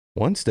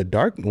once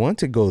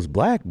it goes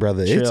black,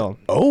 brother, Chill. it's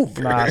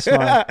over. Nah, it's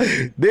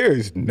fine.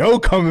 There's no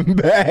coming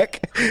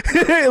back.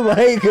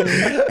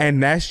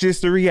 And that's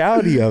just the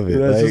reality of it.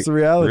 That's just the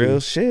reality. Real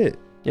shit.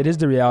 It is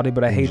the reality,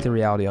 but I hate the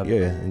reality of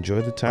it. Yeah,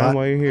 enjoy the time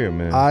while you're here,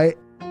 man.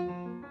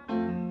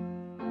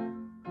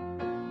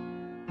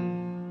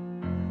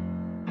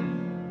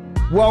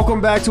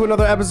 Welcome back to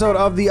another episode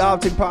of the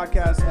OpTic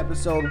Podcast,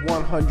 episode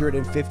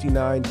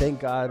 159. Thank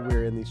God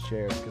we're in these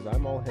chairs because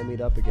I'm all hemmied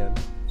up again.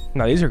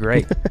 No, these are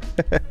great.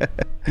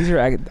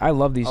 I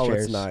love these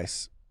chairs. It's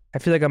nice. I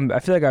feel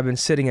like I've been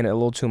sitting in it a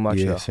little too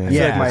much though. same. I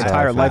feel like my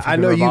entire life. I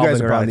know you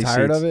guys are probably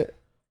tired of it.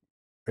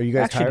 Are you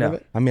guys Actually, tired of no.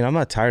 it? I mean, I'm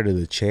not tired of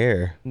the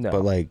chair, No.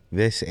 but like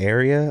this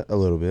area a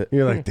little bit.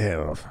 You're like,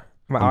 damn.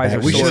 My eyes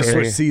are We should have sore.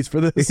 switched seats for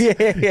this.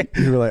 Yeah.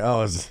 You were like,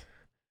 oh, it's...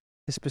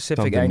 A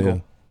specific Something angle.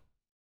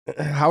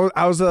 new.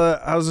 How's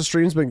the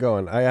streams been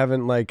going? I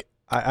haven't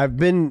I've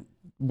been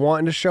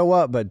wanting to show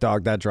up, but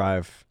dog, that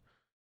drive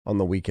on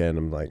the weekend,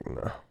 I'm like,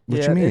 no.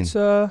 What you mean? It's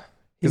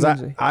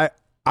Because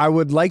I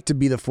would like to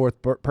be the fourth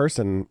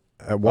person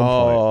at one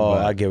point. Oh,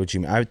 but- I get what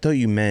you mean. I thought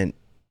you meant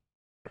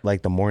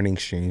like the morning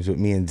streams with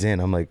me and Zen.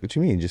 I'm like, what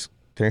you mean? Just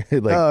turn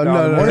it like, Oh, No,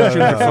 no, the no, morning no, streams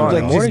no, are no, fun. no. The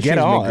Like, morning just get streams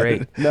have on. been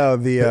great. No,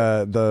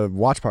 the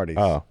watch parties.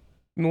 oh,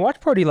 I mean,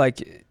 watch party,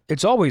 like,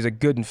 it's always a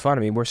good and fun.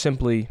 I mean, we're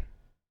simply,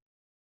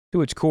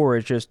 to its core,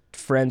 it's just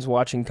friends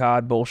watching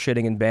COD,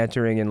 bullshitting and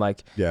bantering, and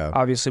like, Yeah.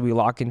 obviously we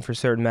lock in for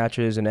certain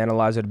matches and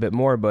analyze it a bit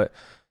more, but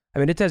I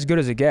mean, it's as good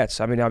as it gets.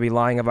 I mean, I'll be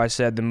lying if I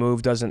said the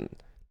move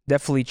doesn't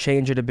definitely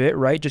change it a bit,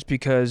 right? Just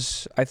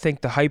because I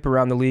think the hype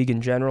around the league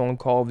in general and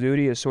Call of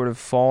Duty has sort of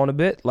fallen a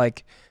bit.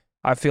 Like,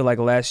 I feel like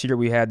last year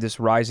we had this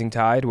rising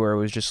tide where it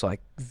was just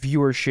like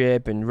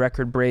viewership and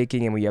record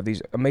breaking, and we have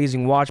these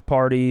amazing watch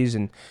parties,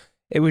 and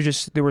it was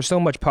just, there was so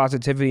much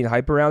positivity and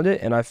hype around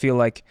it, and I feel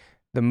like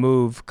the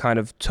move kind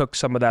of took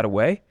some of that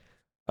away.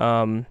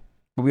 But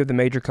we have the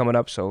major coming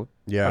up, so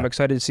Yeah. I'm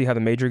excited to see how the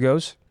major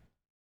goes.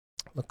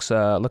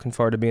 Looking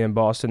forward to being in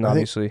Boston, I think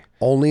obviously.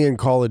 Only in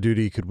Call of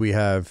Duty could we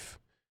have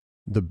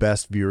the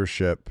best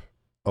viewership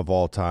of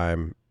all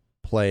time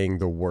playing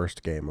the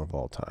worst game of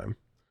all time.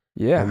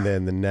 Yeah. And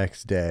then the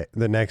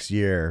next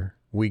year,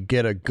 we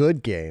get a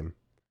good game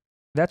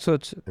That's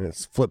what's, and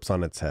it flips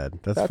on its head.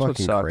 That's what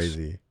fucking sucks.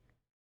 crazy.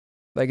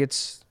 like,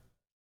 it's,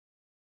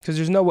 because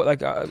there's no way,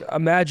 like,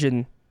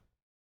 imagine,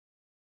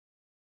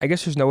 I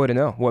guess there's no way to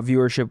know what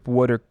viewership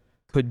would or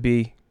could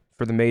be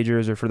for the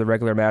majors or for the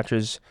regular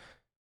matches.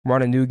 We're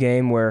on a new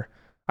game where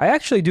I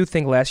actually do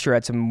think last year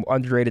had some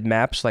underrated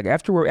maps. Like,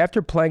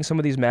 after playing some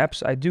of these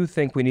maps, I do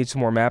think we need some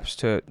more maps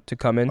to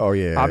come in. Oh,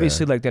 yeah.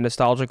 Obviously, like, the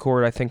nostalgia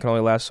core, I think, can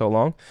only last so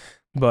long.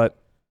 But,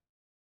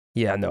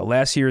 yeah, no,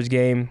 last year's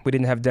game, we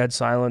didn't have Dead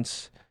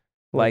Silence,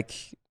 like,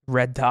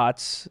 red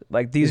dots.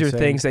 Like, these are Insane.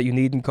 things that you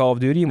need in Call of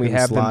Duty, and we Couldn't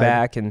have them slide.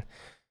 back. And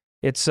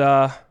it's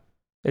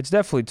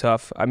definitely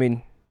tough. I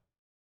mean,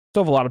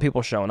 still have a lot of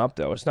people showing up,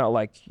 though. It's not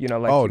like, like,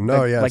 Oh,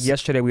 no, yes. like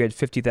yesterday we had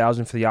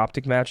 50,000 for the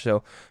OpTic match,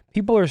 so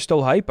people are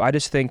still hype. I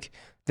just think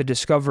the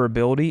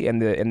discoverability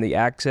and the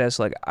access,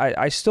 like,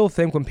 I still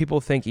think when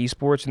people think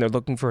esports and they're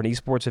looking for an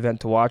esports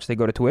event to watch, they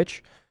go to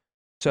Twitch.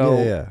 So,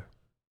 yeah.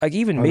 like,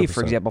 even me,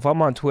 for 100%. example, if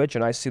I'm on Twitch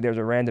and I see there's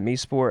a random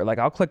esport, like,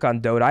 I'll click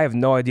on Dota. I have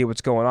no idea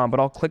what's going on, but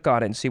I'll click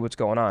on it and see what's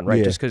going on, right?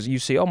 Yeah. Just because you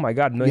see, oh my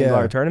God, $1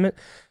 million tournament.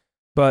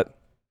 But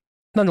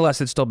nonetheless,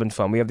 it's still been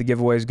fun. We have the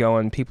giveaways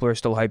going. People are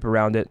still hype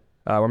around it.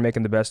 We're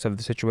making the best of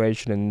the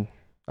situation, and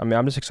I mean,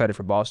 I'm just excited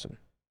for Boston.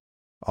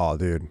 Oh,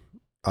 dude.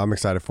 I'm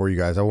excited for you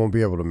guys. I won't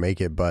be able to make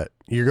it, but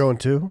you're going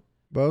too,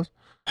 Bose?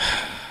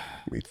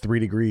 3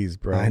 degrees,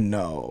 bro. I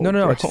know. No,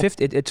 bro. it's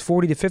 50. It's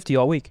 40 to 50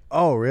 all week.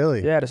 Oh,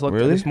 really? Yeah, I just looked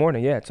Really? this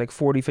morning. Yeah, it's like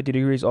 40, 50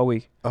 degrees all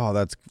week. Oh,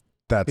 that's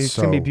It's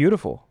so... gonna be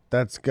beautiful.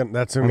 That's gonna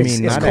I be... mean, It's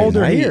not at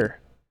colder night. here.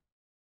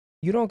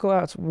 You don't go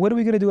out. What are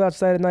we gonna do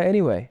outside at night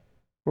anyway?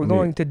 We're I mean-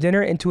 going to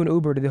dinner and to an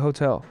Uber to the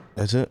hotel.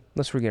 That's it.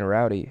 Unless we're getting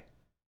rowdy.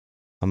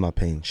 I'm not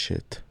paying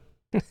shit.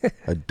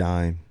 A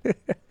dime.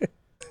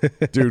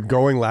 Dude,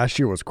 going last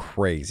year was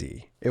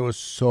crazy. It was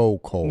so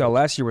cold. No,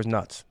 last year was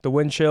nuts. The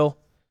wind chill.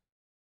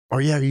 Oh,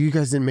 yeah, you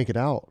guys didn't make it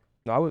out.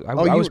 No, I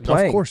you, was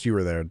playing. Of course you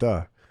were there,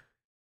 duh.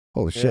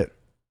 Holy Yeah. shit.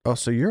 Oh,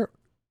 so you're...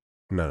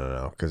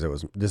 No, because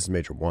this is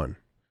Major 1.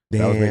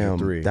 That was Major Damn.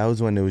 3. That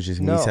was when it was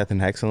just me, No. Seth,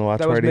 and Hex on the watch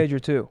That was party. Major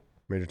 2.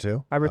 Major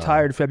 2? I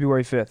retired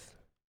February 5th.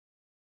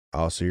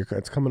 Oh, so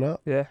it's coming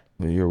up? Yeah,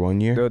 Your 1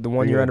 year? the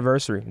 1 year Yeah.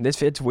 anniversary.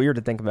 It's weird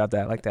to think about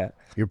that like that.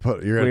 You're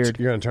Weird.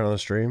 gonna turn on the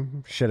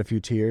stream, shed a few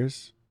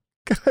tears.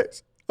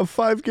 Guys, a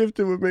 5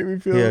 gifted would make me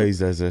feel... Yeah, he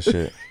does that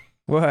shit.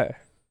 What?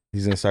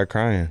 He's gonna start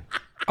crying.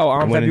 Oh,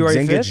 on When February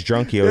Zen 5th? gets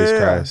drunk, he always Yeah.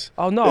 cries.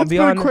 Oh no, I'll It's be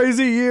been on. a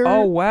crazy year.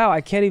 Oh wow,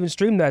 I can't even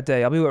stream that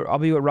day. I'll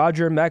be with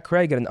Roger and Matt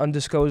Craig at an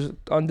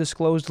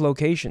undisclosed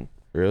location.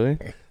 Really?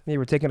 Yeah,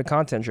 we're taking a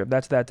content trip.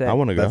 That's that day. I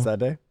want to go. That's that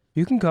day?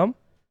 You can come.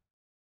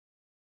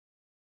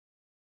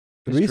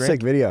 It'd be a Just sick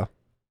drink. video.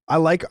 I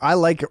like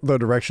the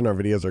direction our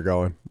videos are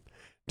going.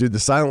 Dude, the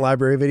Silent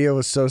Library video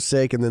was so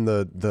sick, and then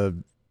the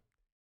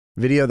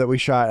video that we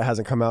shot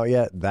hasn't come out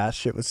yet. That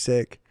shit was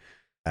sick.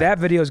 That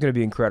video is going to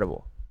be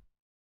incredible.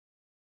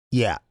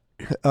 Yeah.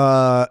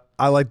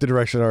 I like the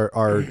direction our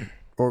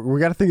or we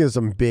got to think of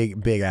some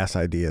big ass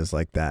ideas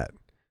like that.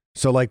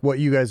 So like what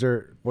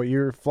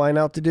you're flying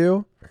out to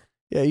do?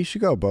 Yeah, you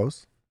should go,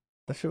 Bose.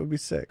 That shit would be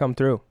sick. Come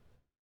through.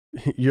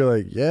 You're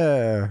like,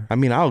 yeah. I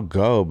mean, I'll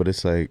go, but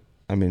it's like,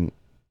 I mean,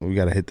 we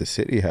gotta hit the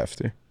city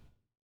after.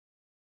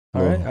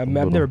 All right. I've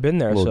never been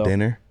there, little so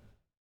dinner.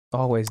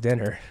 always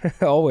dinner.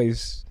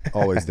 always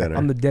dinner.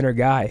 I'm the dinner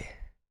guy.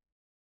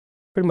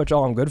 Pretty much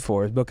all I'm good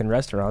for is booking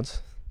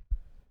restaurants.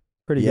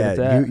 Pretty good at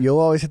that. You'll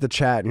always hit the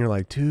chat and you're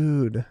like,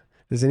 dude,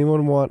 does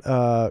anyone want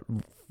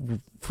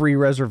free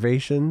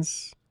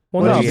reservations?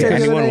 Well, What no, did you say the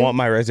because, other Anyone day? want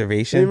my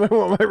reservation? Anyone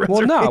want my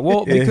reservation?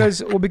 well,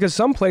 no, because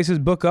some places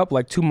book up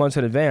like 2 months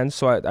in advance.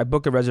 So I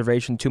book a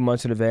reservation 2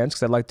 months in advance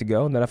because I'd like to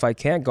go. And then if I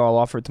can't go, I'll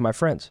offer it to my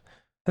friends.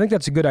 I think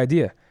that's a good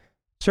idea.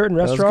 Certain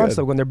That was restaurants,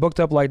 good. like when they're booked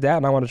up like that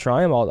and I want to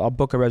try them, I'll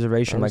book a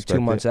reservation I like 2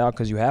 respect months out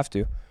because you have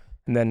to.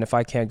 And then if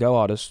I can't go,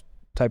 I'll just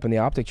type in the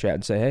OpTic chat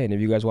and say, hey, and if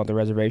you guys want the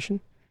reservation?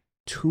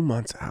 2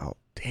 months out.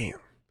 Damn.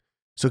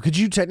 So could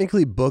you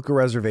technically book a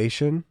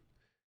reservation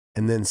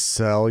and then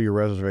sell your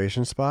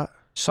reservation spot?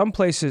 Some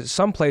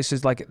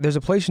places, like there's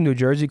a place in New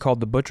Jersey called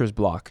the Butcher's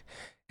Block,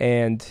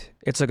 and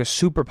it's like a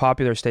super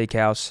popular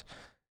steakhouse,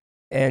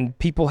 and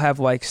people have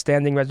like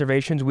standing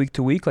reservations week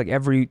to week. Like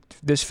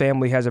this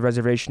family has a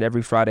reservation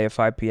every Friday at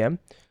 5 p.m.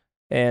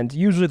 And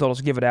usually they'll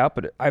just give it out,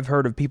 but I've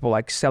heard of people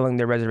like selling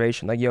their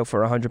reservation, like, yo,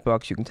 for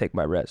 $100 you can take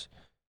my res.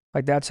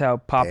 Like that's how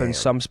poppin' Damn.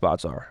 some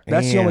spots are.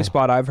 That's the only Damn.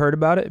 spot I've heard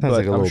about it, Sounds but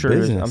like a I'm little sure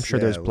business.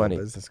 there's a little plenty.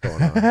 business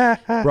going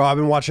on. Bro, I've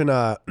been watching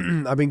I've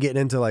been getting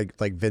into like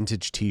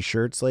vintage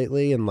t-shirts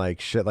lately and like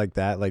shit like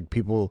that. Like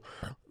people,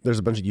 there's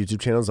a bunch of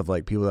YouTube channels of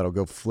like people that'll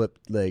go flip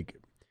like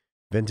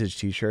vintage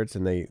t-shirts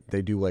and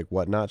they do like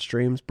whatnot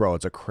streams. Bro,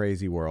 it's a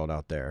crazy world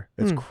out there.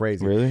 It's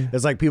crazy. Really?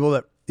 It's like people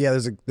that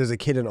there's a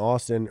kid in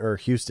Austin or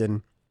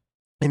Houston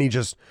and he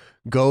just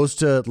goes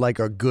to like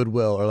a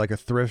Goodwill or like a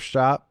thrift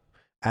shop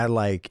at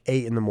like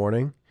 8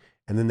 a.m.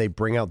 and then they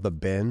bring out the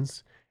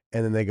bins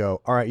and then they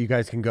go, all right, you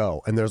guys can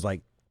go. And there's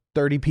like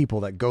 30 people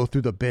that go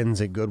through the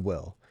bins at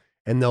Goodwill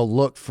and they'll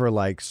look for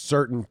like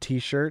certain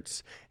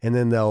t-shirts and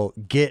then they'll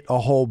get a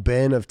whole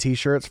bin of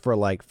t-shirts for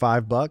like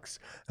 $5.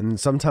 And then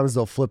sometimes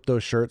they'll flip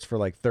those shirts for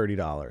like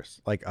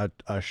 $30, like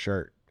a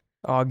shirt.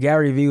 Oh,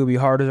 Gary Vee would be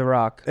hard as a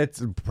rock. It's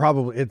the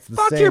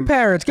Fuck same. your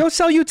parents. Go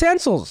sell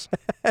utensils.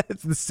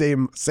 It's the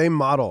same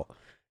model.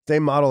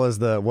 Same model as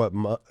the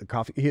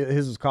coffee.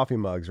 His was coffee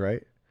mugs,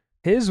 right?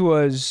 His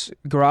was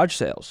garage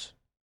sales.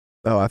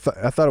 Oh, I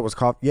thought it was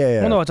coffee.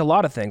 Yeah. Well, no, it's a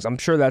lot of things. I'm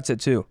sure that's it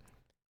too.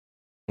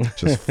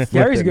 Just Gary's a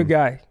flipping. good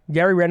guy.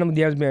 Gary randomly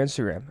DMs me on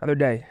Instagram the other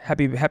day.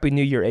 Happy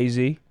New Year, AZ.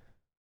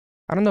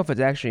 I don't know if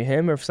it's actually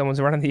him or if someone's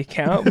running the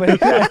account,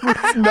 but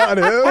Not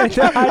him.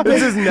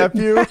 It's his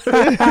nephew.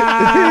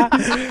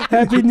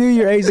 Happy New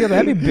Year, AZ.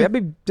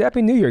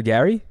 Happy New Year,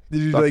 Gary.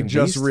 Did you Fucking like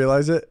just beast.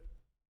 realize it?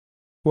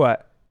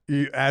 What?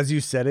 As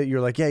you said it,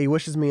 you're like, yeah, he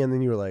wishes me, and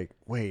then you were like,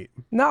 wait.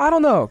 No, I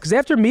don't know. Because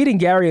after meeting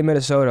Gary in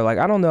Minnesota, like,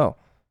 I don't know.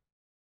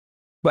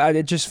 But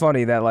it's just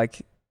funny that,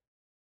 like,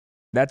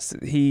 I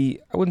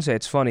wouldn't say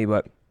it's funny,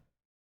 but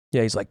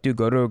yeah, he's like, dude,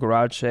 go to a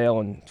garage sale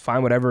and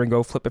find whatever and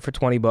go flip it for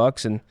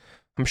 $20. And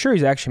I'm sure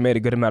he's actually made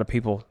a good amount of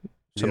people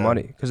some Yeah.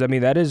 money. Because, I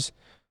mean, that is,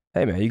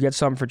 hey, man, you get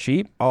something for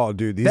cheap. Oh,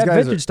 dude, these That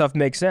guys vintage stuff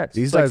makes sense.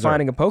 these It's like guys are-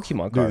 finding a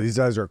Pokemon dude, card. these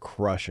guys are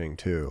crushing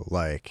too.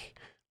 Like,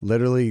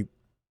 literally,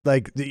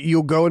 like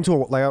you'll go into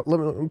let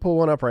me pull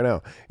one up right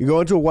now. You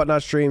go into a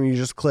whatnot stream, you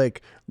just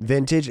click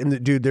vintage,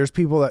 and dude, there's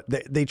people that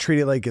they treat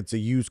it like it's a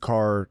used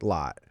car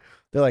lot.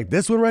 They're like,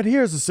 this one right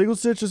here is a single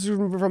stitch. This is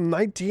from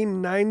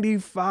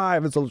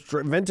 1995. It's a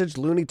vintage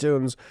Looney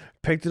Tunes.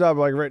 Picked it up.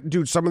 Like,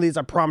 dude, some of these,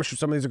 I promise you,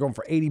 some of these are going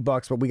for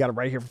 $80, but we got it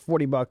right here for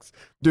 $40.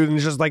 Dude, and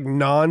it's just like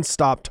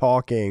nonstop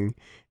talking.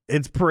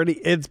 It's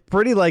pretty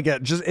like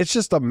it's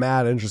just a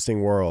mad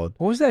interesting world.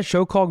 What was that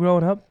show called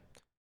growing up?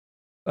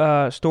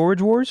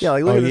 Storage Wars? Yeah,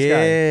 like look at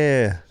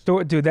this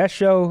guy. Dude, that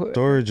show.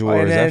 Storage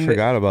Wars. I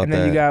forgot about and that.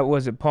 then you got,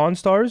 was it Pawn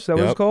Stars? That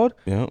was Yep. called?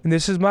 Yep. And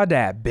this is my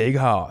dad, Big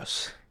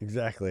Hoss.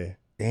 Exactly.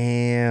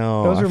 Damn.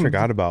 Those I are-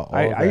 forgot about all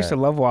that. I used to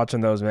love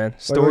watching those, man. Like,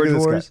 Storage look at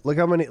this guy.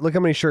 Wars. Look how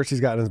many shirts he's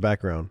got in his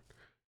background.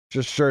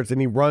 Just shirts, and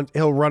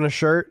he'll run a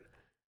shirt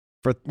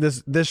for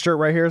this shirt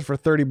right here is for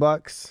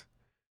 $30.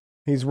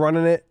 He's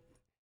running it.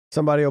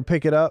 Somebody will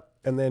pick it up,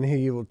 and then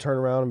he will turn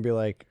around and be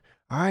like,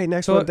 "All right,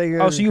 next So, one." Thank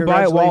you. so you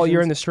buy it while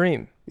you're in Congratulations." the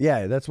stream.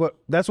 Yeah, that's what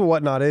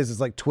whatnot is. It's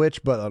like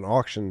Twitch, but an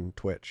auction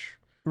Twitch.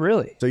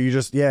 Really? So you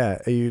just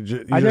I've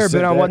never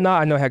been on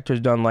Whatnot. I know Hector's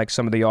done like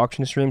some of the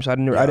auction streams. I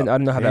didn't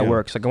know how that Yeah.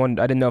 works. Like I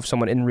didn't know if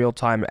someone in real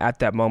time at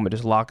that moment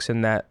just locks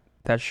in that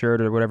shirt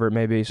or whatever it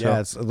may be. So Yeah,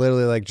 it's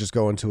literally like just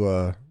going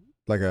to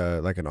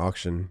an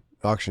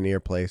auctioneer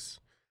place.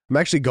 I'm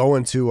actually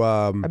going to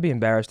I'd be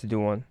embarrassed to do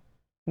one.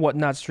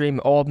 Whatnot stream,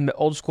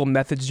 old school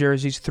Methods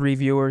jerseys, 3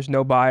 viewers,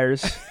 no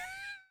buyers.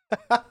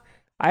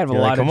 I have a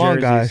You're lot like, of come on,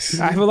 jerseys.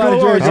 guys. I have a lot of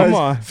Come on, jerseys. Come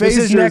on. This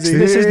is Face next. jersey.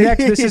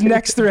 This is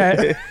next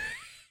threat.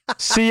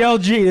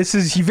 CLG. This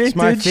is vintage. It's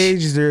my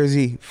Phage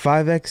jersey.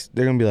 5X.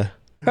 They're going to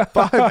be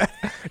like,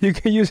 You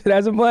can use it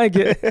as a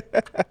blanket.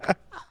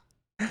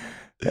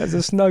 That's a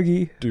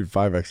snuggie. Dude,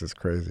 5X is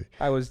crazy.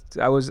 I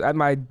was at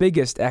my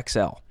biggest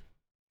XL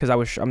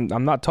because I'm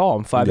not tall.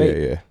 I'm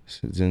 5'8". Yeah.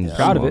 Zin's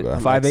Proud of small it. guy.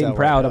 I'm 5'8" XL and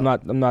proud.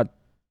 right I'm not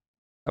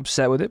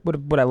upset with it.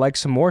 Would I like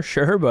some more?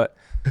 Sure, but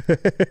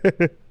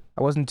I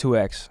wasn't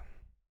 2X.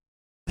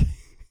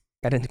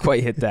 I didn't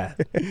quite hit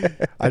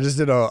that. I just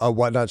did a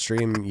whatnot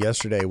stream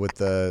yesterday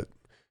with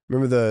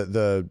remember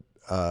the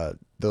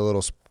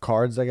little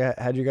cards I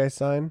had you guys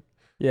sign?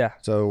 Yeah.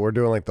 So we're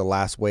doing like the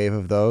last wave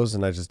of those,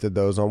 and I just did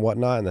those on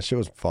whatnot, and that shit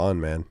was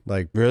fun, man.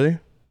 Like, Really?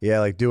 yeah,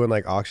 like doing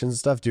like auctions and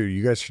stuff, dude.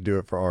 You guys should do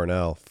it for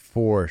RNL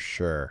for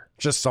sure.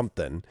 Just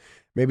something,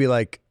 maybe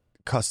like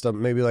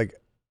custom, maybe like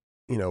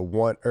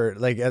one or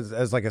like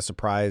as like a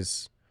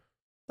surprise.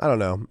 I don't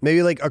know,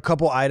 maybe like a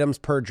couple items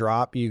per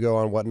drop. You go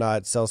on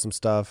whatnot, sell some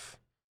stuff,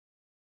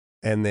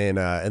 and then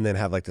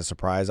have like the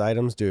surprise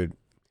items, dude.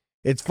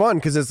 It's fun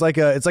because it's like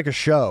a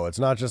show. It's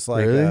not just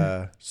like Really?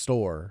 a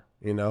store,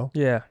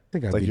 Yeah. I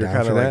think I'd like be you're down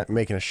kind for of like that.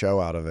 making a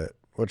show out of it,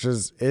 which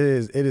is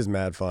it is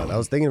mad fun. I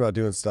was thinking about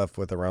doing stuff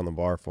with Around the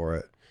Bar for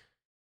it.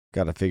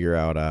 Got to figure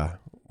out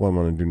what I'm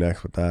gonna do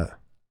next with that.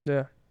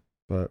 Yeah.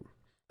 But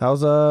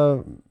how's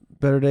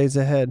Better Days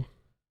Ahead?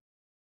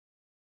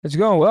 It's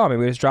going well. I mean,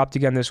 we just dropped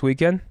again this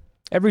weekend.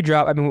 Every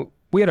drop, I mean,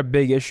 we had a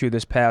big issue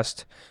this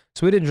past,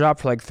 so we didn't drop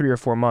for like 3 or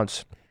 4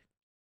 months.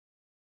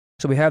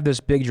 So we have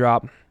this big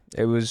drop.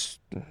 It was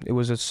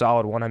a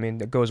solid one. I mean,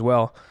 it goes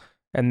well.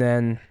 And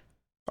then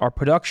our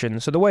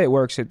production. So the way it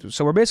works,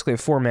 so we're basically a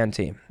 4-man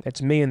team.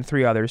 It's me and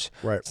 3 others.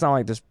 Right. It's not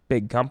like this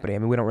big company. I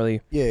mean, we don't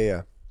really.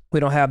 Yeah. We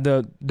don't have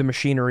the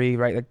machinery,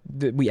 right? Like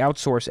we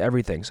outsource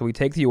everything. So we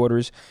take the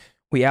orders,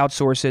 we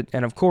outsource it,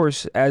 and of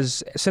course,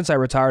 since I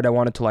retired, I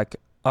wanted to like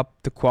up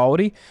the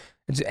quality.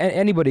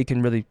 Anybody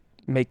can really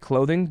make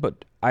clothing,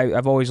 but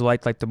I've always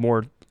liked like the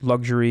more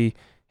luxury,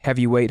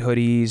 heavyweight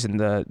hoodies and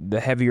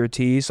the heavier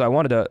tees. So I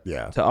wanted to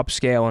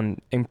upscale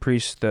and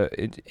improve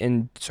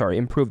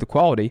the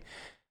quality.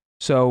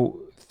 So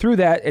through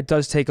that, it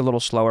does take a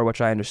little slower,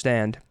 which I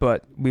understand,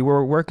 but we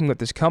were working with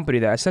this company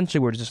that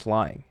essentially were just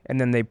lying.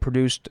 And then they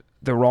produced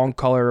the wrong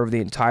color of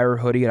the entire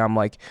hoodie. And I'm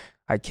like,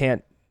 I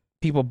can't,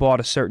 people bought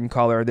a certain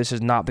color. This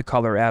is not the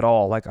color at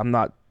all. Like, I'm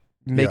not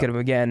making them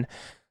again.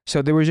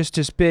 So they were just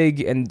this big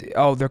and,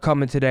 they're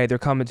coming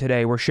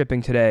today. We're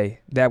shipping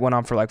today. That went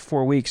on for like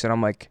 4 weeks. And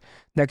I'm like,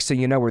 next thing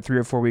you know, we're 3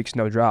 or 4 weeks,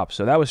 no drop.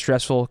 So that was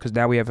stressful because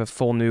now we have a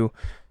full new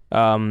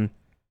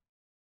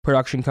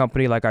production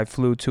company. Like I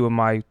flew 2 of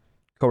my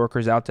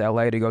coworkers out to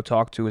LA to go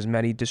talk to as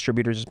many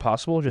distributors as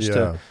possible just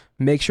to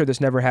make sure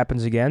this never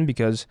happens again,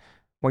 because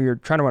when you're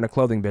trying to run a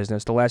clothing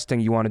business, the last thing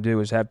you want to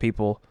do is have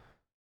people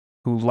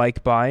who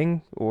like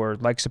buying or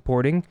like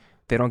supporting,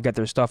 they don't get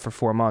their stuff for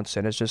 4 months,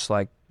 and it's just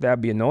like,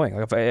 that'd be annoying.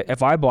 Like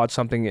if I bought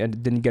something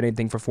and didn't get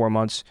anything for 4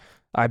 months,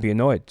 I'd be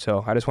annoyed.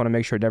 So I just want to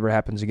make sure it never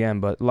happens again.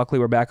 But luckily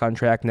we're back on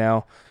track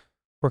now,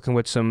 working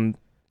with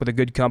a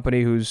good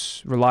company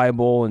who's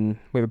reliable and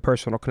we have a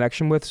personal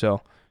connection with.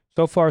 So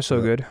far,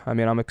 so good. I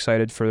mean, I'm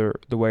excited for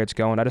the way it's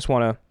going. I just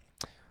want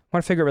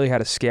to figure out really how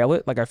to scale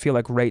it. Like, I feel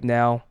like right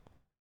now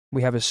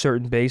we have a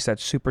certain base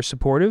that's super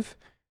supportive,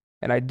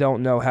 and I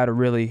don't know how to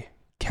really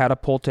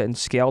catapult it and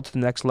scale to the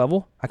next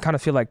level. I kind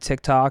of feel like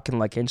TikTok and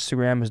like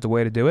Instagram is the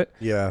way to do it.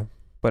 Yeah.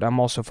 But I'm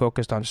also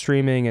focused on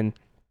streaming and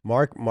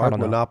Mark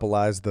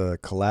monopolized the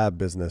collab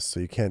business,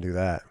 so you can't do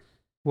that.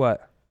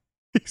 what?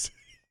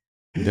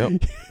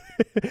 Yep.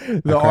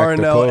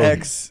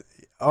 The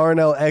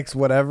RNL X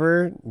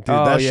whatever, dude,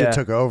 that shit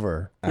took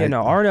over. Yeah,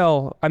 no,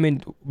 RNL, I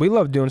mean, we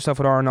love doing stuff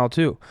with RNL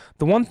too.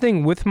 The one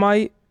thing with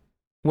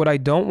what I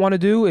don't want to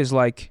do is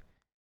like,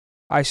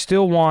 I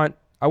want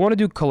to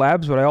do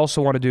collabs, but I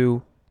also want to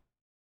do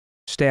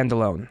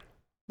standalone.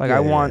 Like I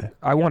want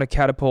to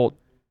catapult,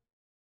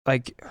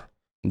 like,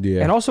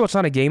 and also it's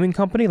not a gaming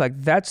company. Like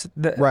that's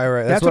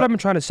right. That's what I've been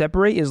trying to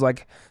separate is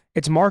like,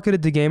 it's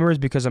marketed to gamers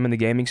because I'm in the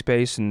gaming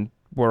space and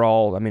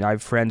I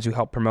have friends who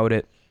help promote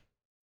it.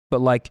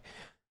 But like,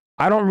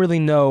 I don't really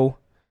know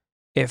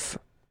if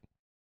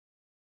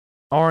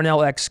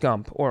RNL X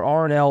Scump or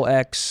RNL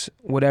X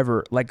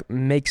whatever like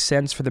makes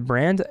sense for the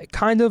brand.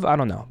 Kind of, I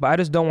don't know. But I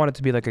just don't want it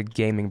to be like a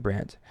gaming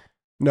brand.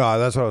 No,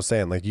 that's what I was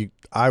saying. Like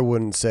I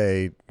wouldn't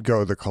say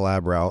go the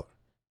collab route.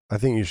 I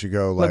think you should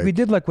go like we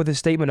did like with a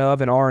statement of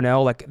an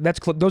RNL. Like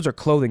those are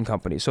clothing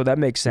companies, so that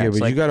makes sense. Yeah,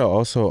 but like, you got to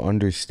also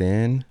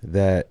understand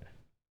that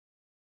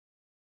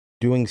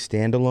doing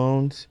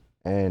standalones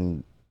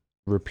and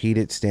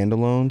repeated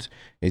standalones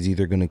is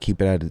either going to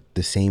keep it at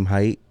the same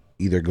height,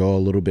 either go a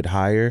little bit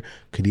higher,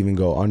 could even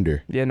go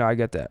under. Yeah, no, I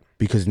get that.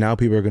 Because now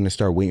people are going to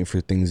start waiting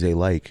for things they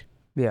like.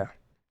 Yeah.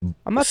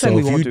 I'm not saying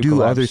we won't do collabs. So if you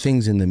do other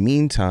things in the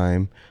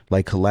meantime,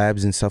 like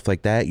collabs and stuff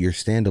like that, your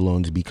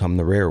standalones become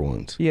the rare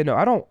ones. Yeah, no,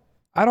 I don't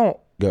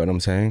get what I'm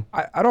saying?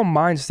 I don't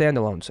mind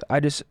standalones.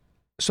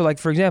 So like,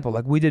 for example,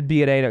 like we did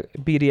BDAX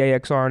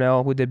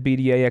RNL, we did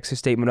BDAX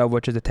Statement of,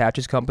 which is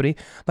Attach's company.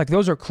 Like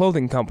those are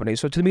clothing companies.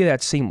 So to me,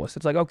 that's seamless.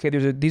 It's like, okay,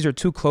 these are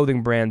 2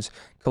 clothing brands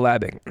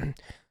collabing.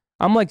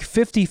 I'm like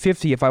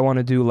 50-50 if I want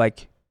to do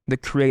like the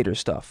creator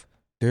stuff.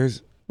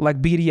 There's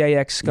like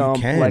BDAX Scump.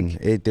 You can.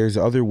 Like, there's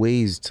other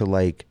ways to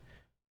like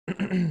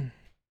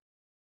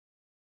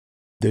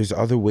there's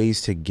other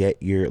ways to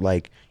get your,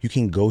 like, you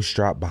can ghost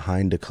drop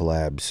behind a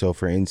collab. So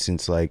for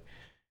instance, like,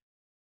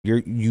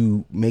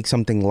 you make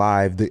something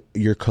live that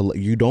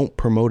you don't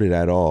promote it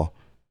at all.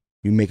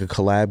 You make a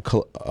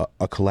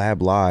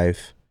collab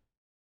live.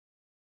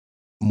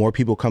 More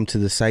people come to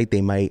the site.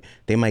 They might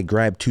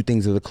grab 2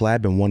 things of the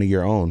collab and 1 of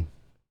your own.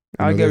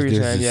 I get what you're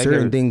there's saying. Yeah,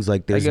 certain things,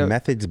 like, there's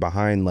methods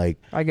behind, like,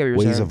 I get what you're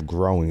ways saying. of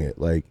growing it.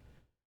 Like,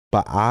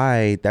 but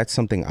that's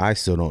something I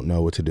still don't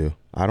know what to do.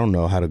 I don't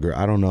know how to grow.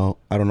 I don't know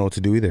what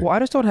to do either. Well, I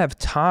just don't have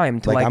time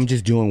to like I'm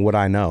just doing what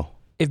I know.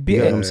 If You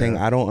know what I'm saying?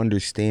 I don't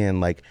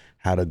understand, like,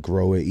 how to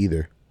grow it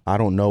either. I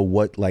don't know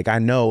what, like, I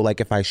know, like,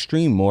 if I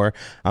stream more,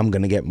 I'm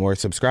gonna get more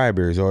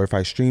subscribers, or if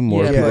I stream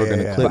more, people are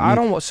gonna click But me. I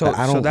don't. So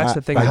that's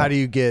the thing. But how do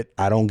you get?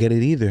 I don't get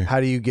it either. How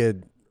do you get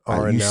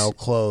RNL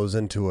clothes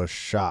into a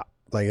shop?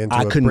 Like into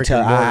I couldn't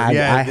tell. I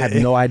have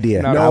no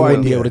idea. No I wouldn't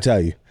idea. be able to tell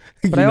you.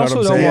 But You I know also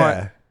what I'm don't saying?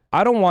 want.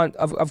 I don't want.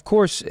 Of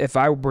course, if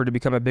I were to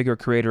become a bigger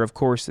creator, of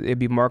course it'd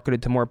be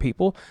marketed to more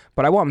people.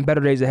 But I want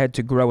Better Days Ahead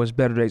to grow as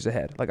Better Days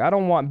Ahead. Like, I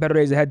don't want Better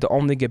Days Ahead to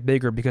only get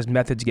bigger because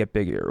methods get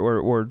bigger,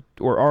 or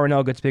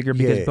RNL gets bigger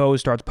because Bo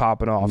starts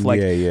popping off. Like,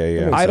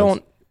 yeah. I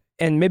don't.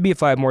 And maybe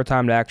if I had more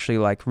time to actually,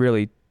 like,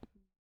 really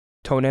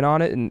tone in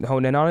on it and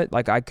hone in on it,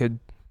 like, I could.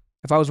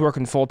 If I was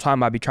working full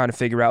time, I'd be trying to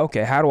figure out,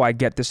 okay, how do I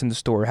get this in the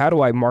store? How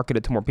do I market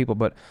it to more people?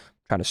 But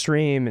trying to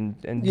stream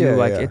and do,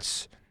 like,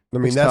 it's. I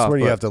mean, it's that's tough, where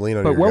you but- have to lean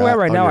on. But your where we're guy- at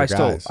right on now, your I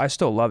guys.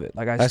 still love it.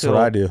 Like, That's what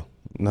I do.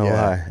 No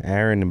lie.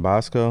 Aaron and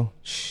Bosco,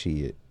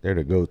 shit, they're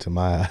the goat to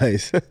my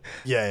eyes.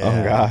 Yeah.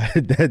 Oh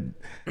God,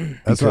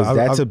 That's what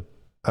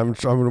I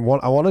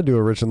want to do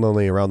a Rich and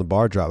Lonely around the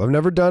bar drop. I've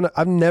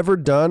never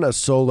done a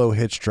solo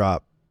hitch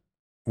drop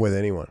with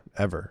anyone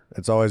ever.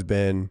 It's always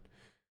been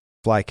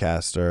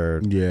Flycast or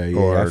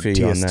I feel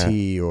you on that.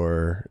 TST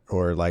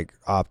or like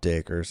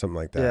OpTic or something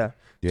like that.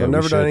 Yeah. So I've we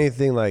never done should.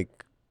 anything like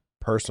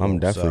personal. I'm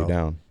definitely so-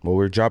 down. Well,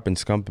 we're dropping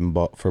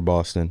Scump for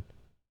Boston,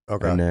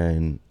 Okay. and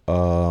then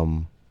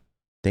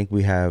think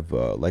we have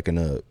like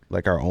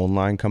our own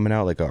line coming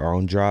out, like our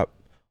own drop.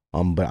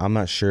 But I'm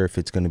not sure if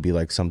it's gonna be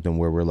like something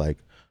where we're like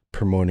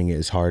promoting it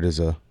as hard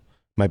as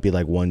might be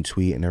like one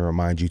tweet and then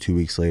remind you 2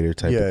 weeks later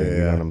type of thing.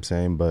 You know what I'm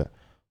saying? But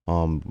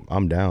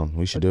I'm down.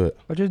 We should do it.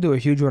 Let's just do a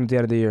huge one at the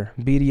end of the year.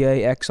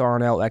 BDA, X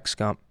RNL, X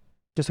Scump.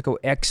 Just like go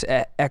X.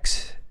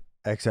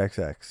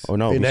 XXX. Oh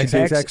no, An we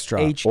should- XXX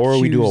drop. or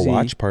we do a HQZ.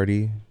 watch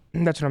party.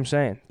 That's what I'm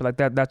saying. But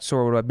like that's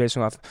sort of what I'm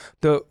basing off.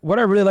 What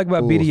I really like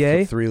about Ooh,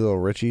 BDA, 3 little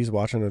Richies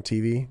watching a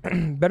TV.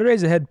 Better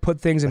Days Ahead put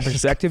things in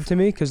perspective to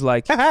me, because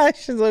like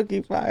She's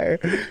looking fire,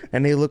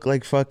 and they look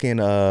like fucking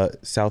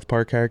South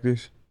Park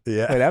characters,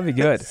 Yeah. hey, that'd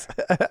be good.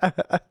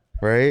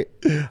 right?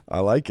 I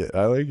like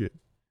it.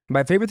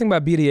 My favorite thing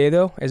about BDA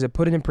though is it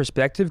put it in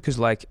perspective, because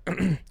like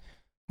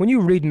when you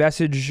read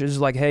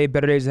messages like, "Hey,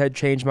 Better Days Ahead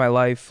changed my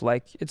life,"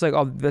 like it's like,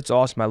 oh, that's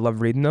awesome. I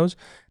love reading those.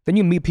 Then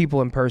you meet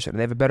people in person.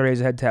 They have a Better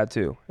Days Ahead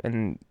tattoo,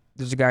 and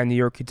there's a guy in New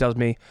York. He tells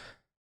me,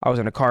 "I was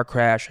in a car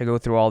crash. I go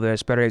through all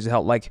this. Better Days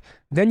Ahead." Like,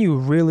 then you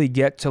really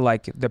get to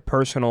like the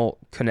personal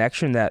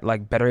connection that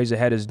like Better Days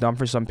Ahead has done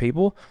for some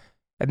people,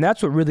 and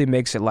that's what really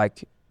makes it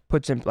like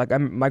puts in like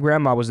my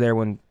grandma was there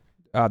when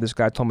this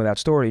guy told me that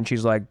story, and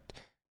she's like,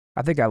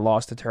 I think I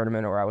lost the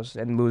tournament or I was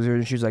in loser,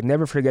 and she's like,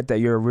 never forget that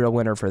you're a real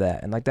winner for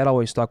that. And like that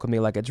always stuck with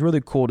me. Like, it's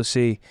really cool to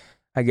see,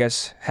 I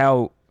guess,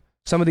 how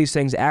some of these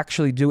things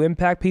actually do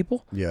impact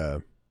people. Yeah.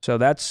 So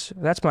that's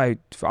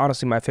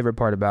honestly my favorite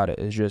part about it,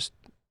 is just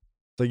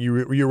Like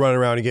you run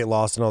around and get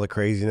lost in all the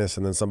craziness,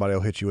 and then somebody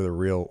will hit you with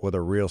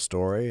a real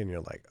story, and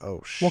you're like,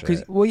 oh shit.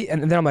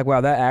 and then I'm like,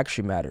 wow, that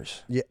actually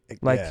matters. Yeah.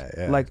 Like,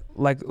 yeah.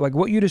 like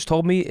what you just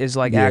told me is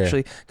like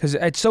actually, because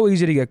it's so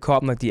easy to get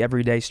caught in like the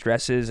everyday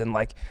stresses, and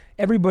like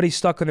everybody's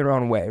stuck in their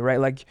own way,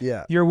 right? Like,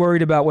 Yeah. you're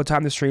worried about what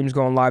time the stream's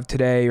going live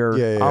today, or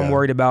I'm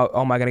worried about,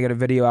 oh, am I gonna get a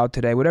video out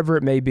today, whatever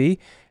it may be.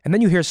 And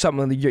then you hear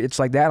something, it's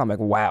like that. I'm like,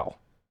 wow,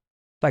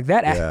 like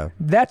that. Yeah.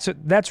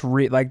 That's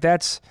real. Like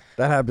that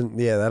happens.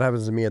 Yeah, that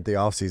happens to me at the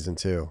off season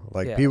too.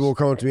 Like Yes. people will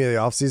come up to me at the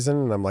off season,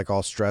 and I'm like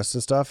all stressed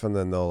and stuff, and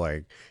then they'll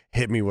like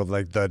hit me with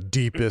like the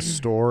deepest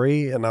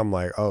story, and I'm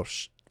like, oh,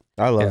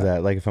 I love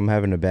that. Like if I'm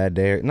having a bad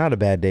day, not a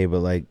bad day, but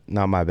like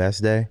not my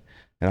best day,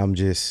 and I'm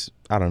just,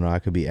 I don't know, I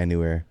could be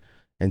anywhere,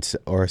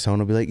 or someone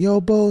will be like, "Yo,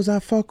 Bose, I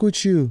fuck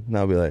with you," and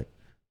I'll be like,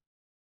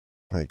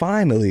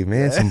 finally,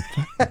 man,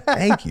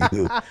 thank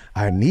you.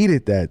 I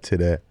needed that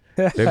today.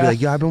 They'll be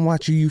like, "Yo, I've been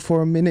watching you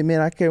for a minute,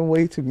 man. I can't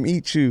wait to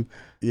meet you."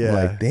 yeah. I'm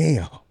like,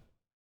 damn,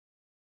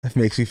 that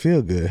makes me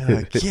feel good.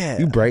 Like, yeah.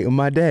 You brightened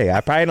my day. I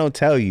probably don't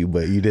tell you,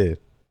 but you did.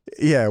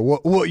 Yeah.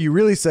 What you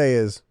really say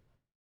is,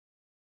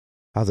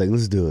 I was like,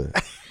 let's do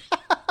it.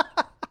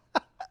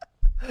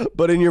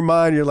 but in your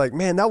mind, you're like,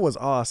 man, that was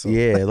awesome.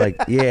 Yeah, like,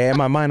 yeah, in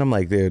my mind, I'm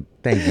like, dude,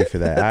 thank you for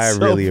that. I That's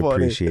so really funny.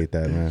 appreciate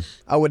that, man.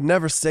 I would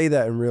never say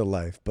that in real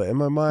life, but in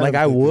my mind, Like,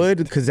 I'm I thinking, would,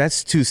 because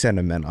that's too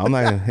sentimental. I'm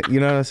not gonna, you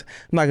know, I'm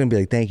not gonna be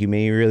like, thank you,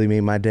 man. You really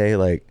made my day.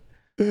 Like,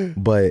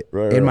 but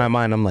in my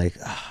mind, I'm like,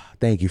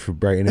 thank you for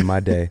brightening my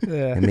day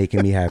and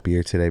making me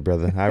happier today,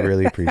 brother. I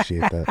really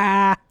appreciate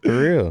that. For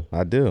real,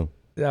 I do.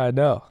 Yeah, I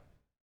know.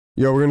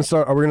 Yo, we're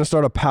gonna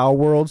start a Pow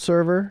World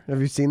server. Have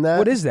you seen that?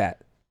 What is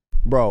that?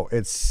 Bro,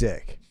 it's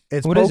sick.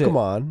 It's What is it?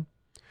 Pokemon.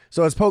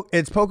 So it's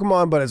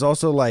Pokemon, but it's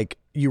also like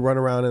you run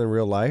around in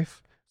real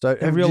life. So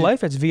In real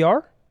life, it's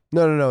VR.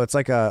 No. It's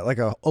like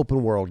a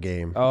open world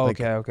game. Oh, Like,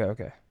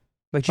 okay.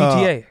 Like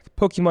GTA,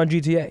 Pokemon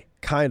GTA.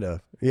 kind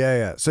of.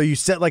 Yeah. So you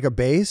set like a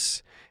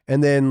base,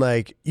 and then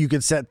like you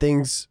could set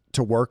things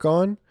to work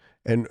on,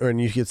 and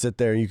you could sit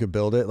there and you could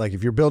build it. Like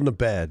if you're building a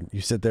bed, you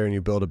sit there and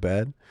you build a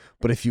bed.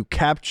 But if you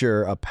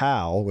capture a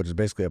pal, which is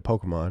basically a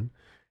Pokemon,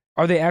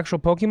 Are they actual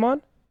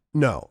Pokemon?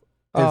 no,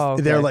 Oh,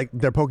 okay.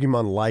 they're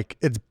Pokemon like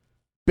it's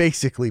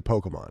basically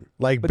Pokemon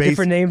like With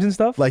different names and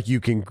stuff. like you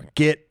can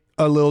get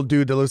a little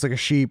dude that looks like a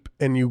sheep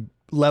and you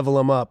level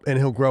him up and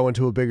he'll grow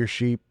into a bigger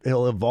sheep.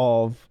 He'll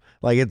evolve.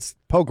 Like it's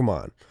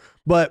Pokemon.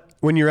 But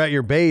when you're at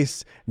your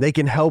base, they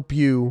can help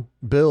you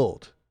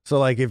build. So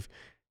like if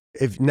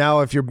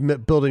you're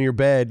building your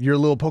bed, your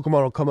little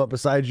Pokemon will come up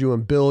beside you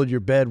and build your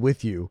bed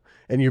with you,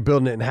 and you're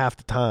building it in half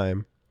the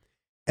time.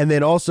 And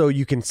then also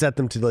you can set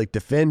them to like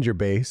defend your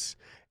base.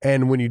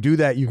 And when you do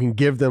that, you can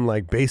give them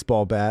like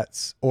baseball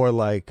bats or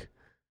like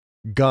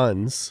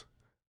guns.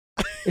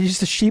 It's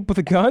just a sheep with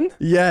a gun.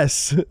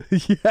 Yes.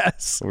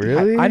 Yes.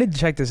 Really? I need to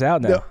check this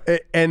out now. No,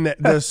 and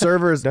the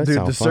servers, That dude,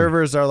 sounds the fun.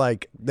 servers are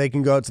like, they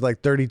can go up to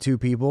like 32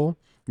 people,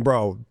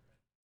 bro.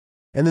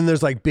 And then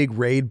there's like big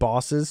raid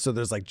bosses. So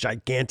there's like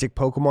gigantic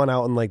Pokemon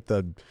out in like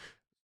the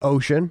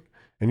ocean.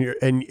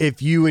 And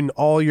if you and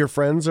all your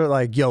friends are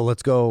like, yo,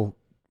 let's go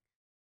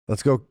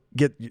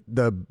get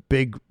the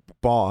big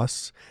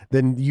boss,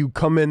 then you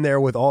come in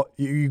there with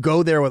you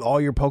go there with all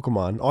your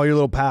Pokemon, all your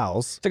little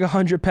pals, It's like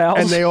 100 pals.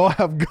 and they all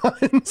have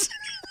guns.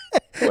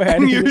 Wait, I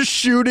And need you're to-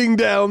 shooting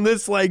down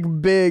this like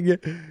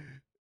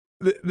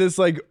this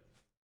like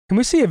Can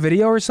we see a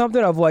video or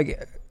something of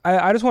like?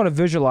 I just want to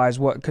visualize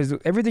what, because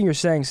everything you're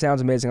saying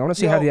sounds amazing. I want to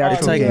see how the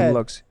actual like- game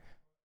looks,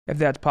 if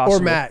that's possible.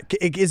 or Matt,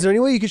 is there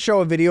any way you could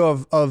show a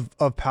video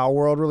of Power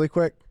World really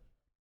quick?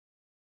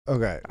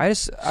 Okay,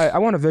 I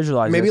want to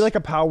visualize. maybe this. like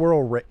a Power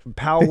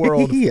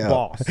World Yeah.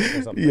 boss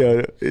or something.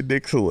 Yeah,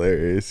 Nick's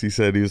hilarious. He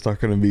said he was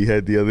talking to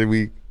Meathead the other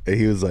week, and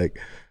he was like,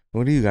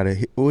 What are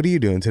you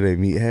doing today,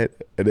 Meathead?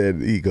 And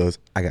then he goes,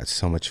 I got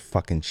so much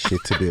fucking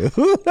shit to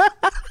do.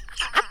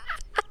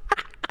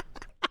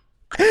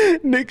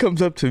 Nick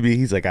comes up to me.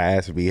 He's like, I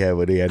asked Meathead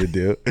what he had to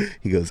do.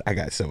 He goes, I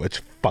got so much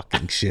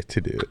fucking shit to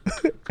do.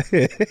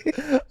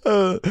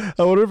 I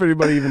wonder if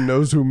anybody even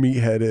knows who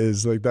Meathead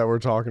is, like that we're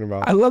talking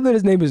about. I love that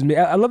his name is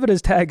I love that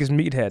his tag is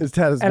Meathead. His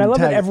tag is- and I love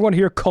that tag- everyone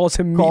here calls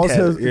him calls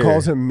Meathead.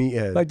 calls him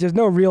Meathead. Like there's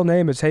no real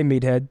name. It's hey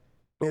Meathead.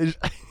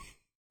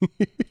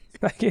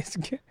 Like it's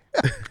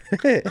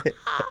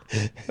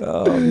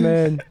oh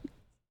man,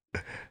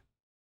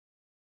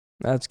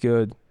 that's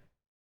good.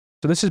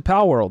 So this is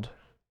Pal World.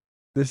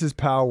 This is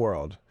Power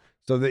World.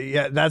 So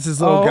that's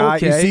his little Oh, guy.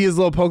 You okay. see his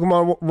little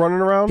Pokemon running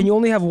around? Can you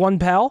only have one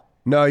pal?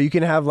 No, you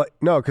can have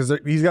because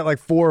he's got like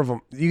 4 of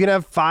them. You can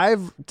have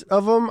 5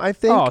 of them, I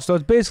think. Oh, so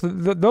it's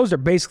basically those are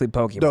basically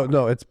Pokemon.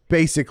 No, it's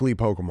basically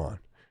Pokemon.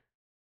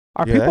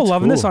 Are Yeah, people that's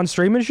loving this cool. on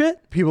stream and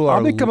shit? People are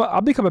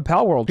I'll become a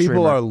Pal World people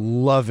streamer. are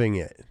loving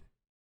it.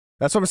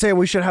 That's what I'm saying.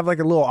 We should have like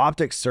a little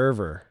OpTic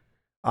server.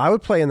 I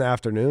would play in the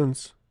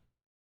afternoons,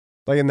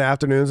 like in the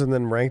afternoons, and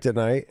then ranked at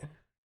night.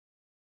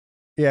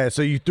 Yeah.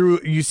 So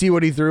you see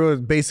what he threw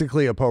is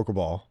basically a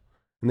Pokeball,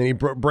 and then he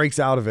breaks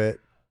out of it.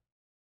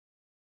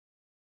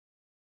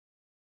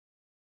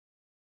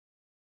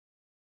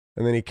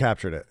 And then he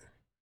captured it.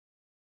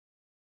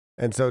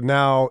 And so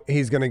now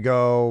he's going to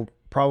go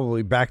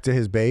probably back to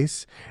his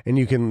base and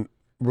you can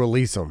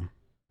release him.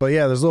 But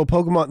yeah, there's little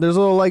Pokemon, there's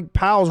little like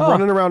pals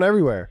running around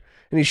everywhere.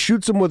 And he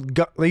shoots them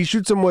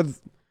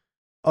with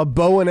a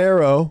bow and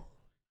arrow.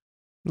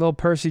 Little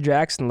Percy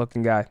Jackson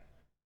looking guy.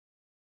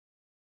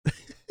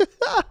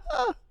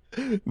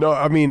 No,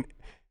 I mean,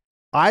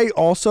 I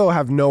also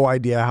have no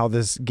idea how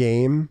this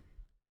game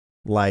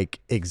like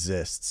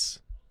exists.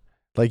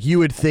 Like you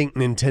would think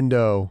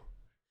Nintendo.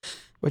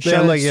 Which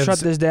Yeah, like shut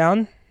it's- this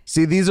down.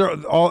 See, these are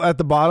all at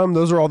the bottom.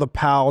 Those are all the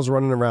pals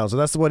running around. So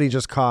that's what he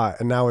just caught,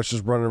 and now it's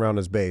just running around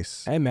his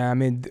base. Hey man, I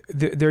mean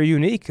they're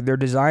unique. They're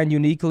designed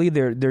uniquely.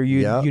 They're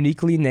Yeah.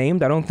 uniquely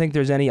named. I don't think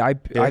there's any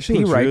IP Yeah, this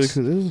looks rights this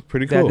is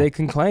pretty that cool. they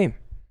can claim.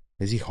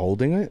 Is he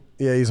holding it?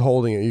 Yeah, he's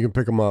holding it. You can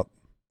pick him up,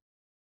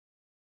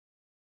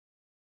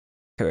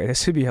 Okay,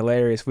 this would be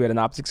hilarious if we had an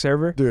OpTic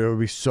server. dude. It would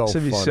be so. This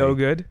would be funny. so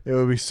good. It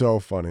would be so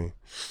funny.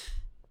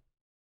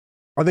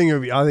 I think it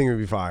would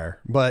be fire.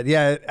 But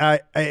yeah,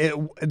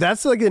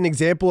 that's like an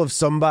example of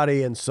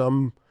somebody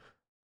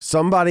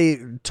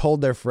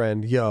told their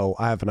friend, "Yo,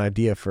 I have an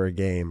idea for a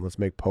game. Let's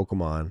make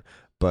Pokemon,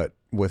 but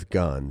with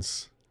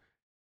guns."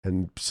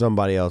 And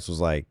somebody else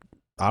was like,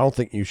 "I don't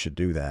think you should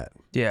do that."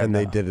 Yeah, And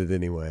they no. did it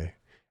anyway.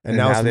 And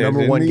now it's the they're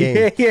number in one the- game.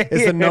 Yeah,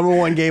 It's the number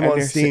one game And on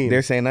they're Steam.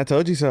 They're saying, I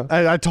told you so.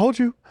 I told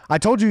you. I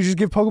told you just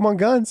give Pokemon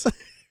guns.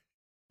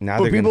 Now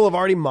But they're people have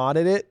already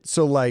modded it,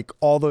 so like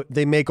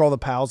they make all the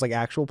pals like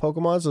actual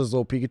Pokemon, so there's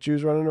little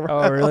Pikachu's running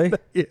around. Oh really?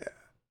 Yeah,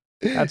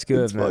 That's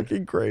good, It's man.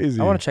 fucking crazy.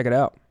 I want to check it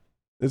out.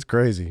 It's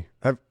crazy.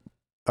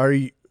 Are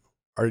you?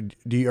 Are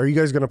you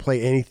guys gonna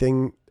play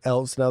anything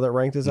else now that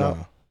ranked is out?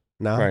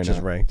 No, Right just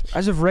now. ranked.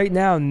 As of right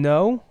now,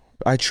 no.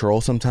 I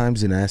troll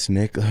sometimes and ask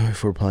Nick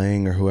if we're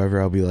playing or whoever.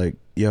 I'll be like,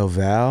 "Yo,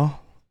 Val,"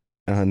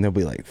 and they'll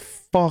be like,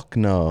 "Fuck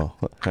no."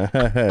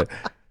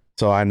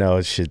 So I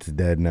know shit's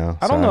dead now.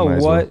 I so don't know might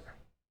as what.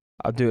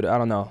 Dude, I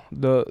don't know.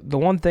 The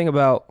one thing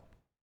about,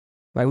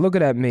 like,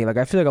 looking at me, like,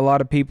 I feel like a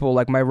lot of people,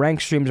 like, my rank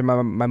streams are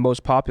my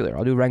most popular.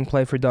 I'll do rank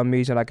play for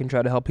dummies, and I can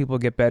try to help people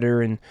get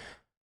better. And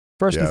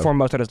first and Yeah.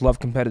 foremost, I just love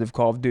competitive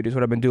Call of Duty. It's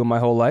what I've been doing my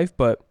whole life.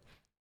 But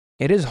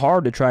it is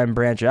hard to try and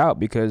branch out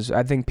because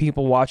I think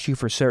people watch you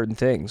for certain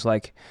things.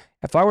 Like,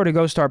 if I were to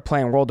go start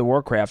playing World of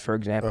Warcraft, for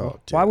example,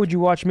 why dude. would you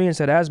watch me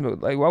instead of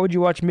Asmongold? Like, why would you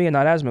watch me and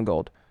not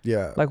Asmongold?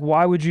 Yeah. Like,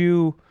 why would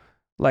you,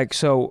 like,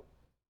 so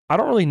I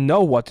don't really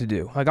know what to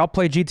do. Like, I'll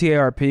play GTA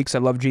RP because I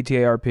love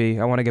GTA RP.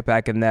 I want to get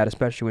back in that,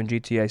 especially when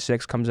GTA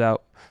 6 comes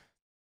out.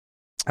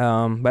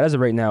 But as of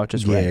right now, it's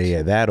just ranked.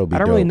 Yeah, that'll be I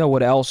don't dope. really know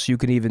what else you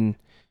can even.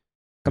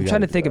 I'm We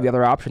trying to gotta think do of the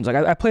other options. Like,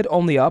 I played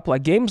Only Up.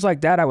 Like, games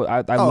like that, I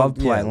love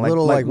yeah, playing.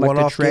 little, like, the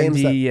one-off games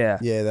trendy, that- yeah.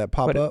 Yeah, that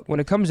pop But up. when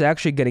it comes to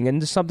actually getting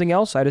into something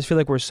else, I just feel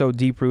like we're so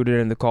deep rooted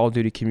in the Call of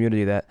Duty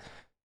community that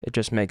it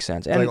just makes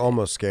sense. It's And like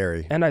almost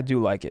scary. and I do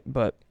like it,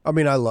 but I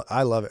mean, I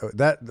love it.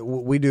 That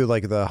we do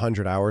like the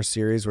 100 hours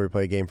series where we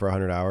play a game for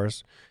 100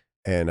 hours,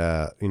 and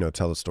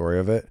tell the story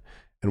of it.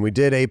 And we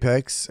did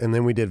Apex, and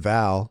then we did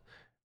Val,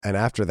 and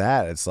after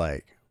that, it's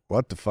like,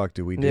 what the fuck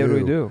do we do? yeah, what do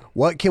we do?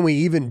 What can we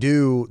even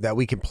do that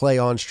we can play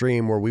on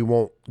stream where we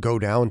won't go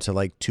down to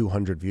like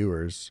 200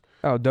 viewers?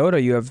 Oh,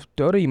 Dota,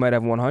 you might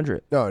have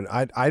 100. No,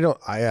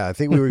 I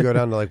think we would go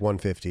down to like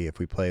 150 if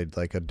we played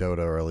like a Dota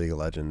or a League of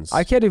Legends.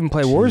 I can't even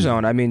play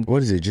Warzone. I mean,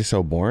 What is it? Just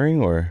so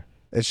boring, or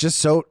It's just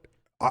so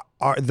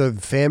the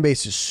fan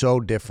base is so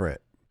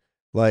different.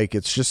 Like,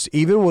 it's just,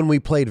 even when we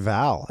played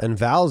Val, and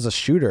Val is a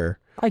shooter.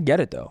 I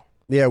get it though.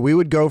 Yeah, we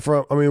would go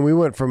from, we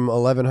went from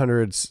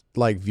 1100's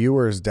like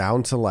viewers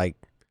down to like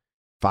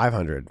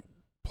 500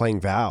 playing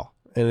Val.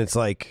 And it's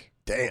like,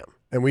 damn.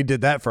 And we did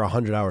that for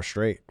 100 hours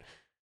straight.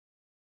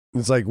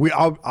 It's like,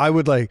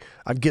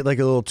 I'd get like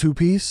a little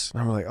 2-piece.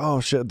 And I'm like, oh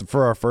shit,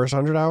 for our first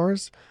 100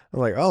 hours. I'm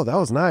like, oh, that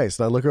was nice.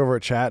 And I look over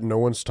at chat and no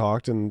one's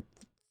talked in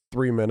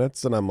 3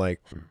 minutes. And I'm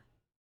like,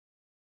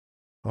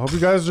 I hope you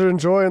guys are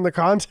enjoying the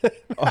content.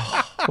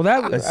 Well,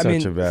 that's I such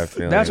mean, a bad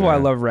feeling. that's why I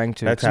man. love rank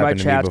too. That's 'Cause my happened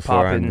to me chat's before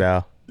on popping.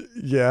 Val.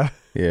 Yeah.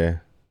 Yeah,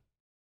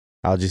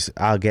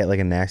 I'll get like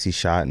a nasty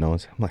shot, and I'm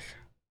like,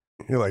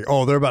 You're like,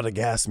 oh, they're about to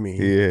gas me.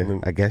 yeah. And then,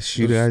 I guess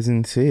you guys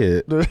didn't see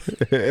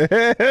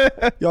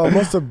it. y'all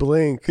must have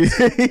blinked.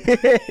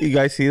 You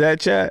guys see that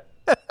chat?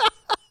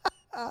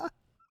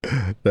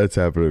 That's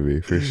happened to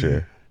me for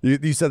sure.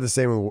 You said the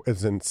same.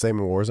 It's in same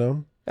in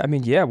Warzone. I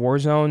mean, yeah,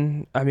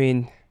 Warzone. I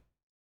mean,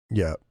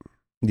 Yeah.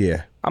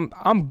 Yeah,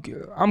 I'm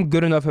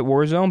good enough at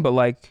Warzone, but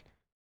like,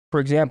 for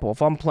example,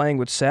 if I'm playing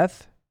with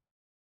Seth,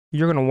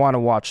 you're gonna want to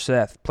watch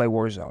Seth play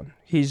Warzone.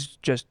 He's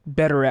just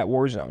better at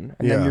Warzone,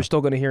 and then Yeah. you're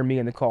still gonna hear me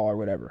in the call or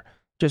whatever.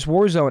 Just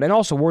Warzone, and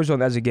also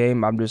Warzone as a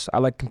game. I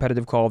like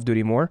competitive Call of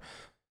Duty more,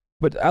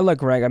 but I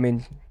like rank. I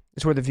mean,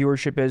 it's where the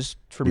viewership is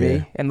for Yeah.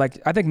 me, and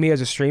like I think me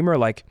as a streamer,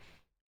 like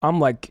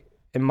I'm like,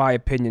 in my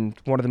opinion,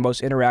 one of the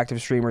most interactive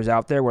streamers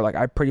out there, where like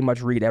I pretty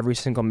much read every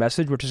single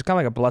message, which is kind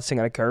of like a blessing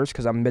and a curse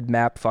because I'm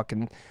mid-map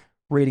fucking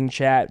reading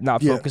chat,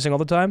 not Yeah. focusing all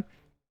the time.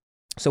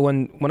 So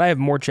when I have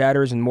more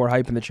chatters and more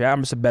hype in the chat,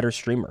 I'm just a better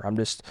streamer. I'm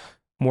just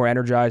more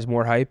energized,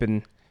 more hype,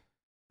 and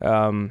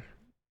I'm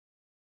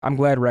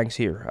glad rank's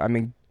here. I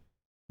mean,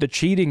 the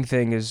cheating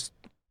thing is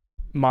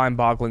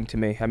mind-boggling to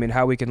me. I mean,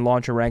 how we can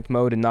launch a ranked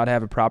mode and not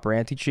have a proper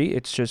anti-cheat.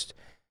 It's just,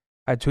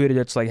 I tweeted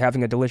it's like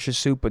having a delicious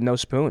soup but no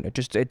spoon.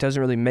 It doesn't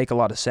really make a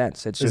lot of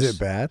sense. It's just, Is it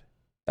bad?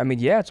 I mean,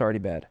 yeah, it's already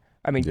bad.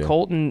 I mean, Yeah.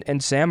 Colton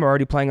and Sam are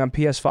already playing on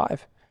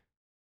PS5.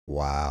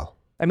 Wow.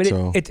 I mean,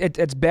 So-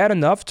 it's bad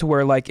enough to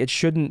where like it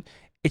shouldn't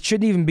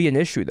even be an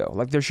issue though.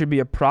 Like there should be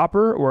a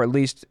proper, or at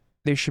least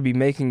they should be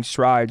making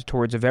strides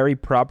towards a very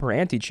proper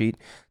anti-cheat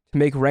to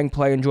make rank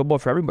play enjoyable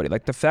for everybody.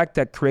 Like the fact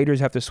that creators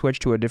have to switch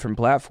to a different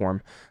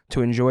platform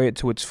to enjoy it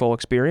to its full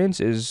experience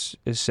is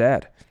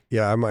sad.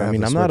 Yeah, I might. I have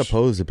mean, to I'm not switch.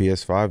 opposed to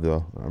PS5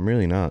 though. I'm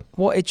really not.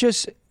 Well, it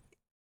just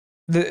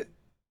the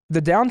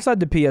downside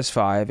to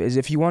PS5 is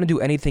if you want to do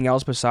anything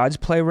else besides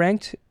play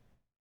ranked,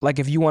 like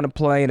if you want to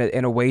play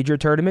in a wager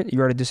tournament,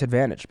 you're at a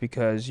disadvantage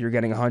because you're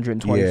getting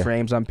 120 Yeah.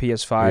 frames on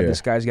PS5. Yeah. This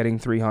guy's getting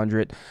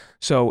 300.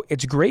 So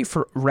it's great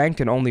for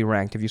ranked and only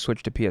ranked if you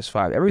switch to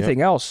PS5.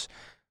 Everything else,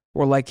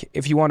 or like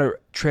if you want to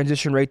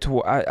transition right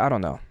to, I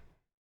don't know.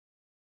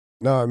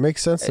 No, it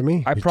makes sense to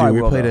me. I probably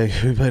Dude,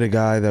 will. we played a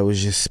guy that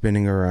was just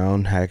spinning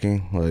around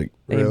hacking, like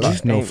Really?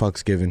 just no Aim-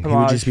 fucks given. He would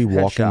homage, just be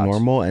walking headshots.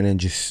 normal and then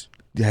just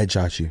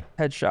headshot you.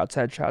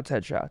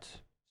 Headshots.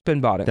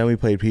 Spin botting. Then we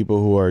played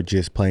people who are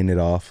just playing it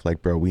off,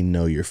 like, bro, we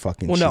know you're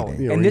fucking Well, no,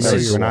 cheating. Yeah, and we this know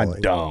is- you're We're not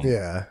rolling. dumb.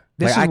 Yeah.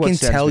 This Like, is I what can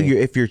sends tell me. you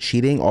if you're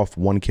cheating off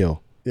one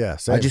kill. Yeah.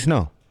 Same. I just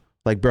know.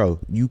 Like, bro,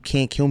 you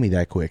can't kill me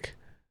that quick.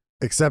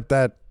 Except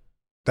that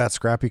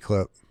scrappy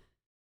clip.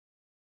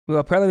 Well,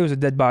 apparently there was a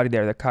dead body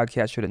there that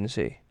Codcast didn't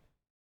see.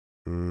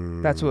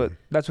 That's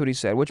what he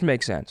said, which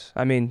makes sense.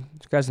 I mean,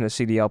 this guy's in the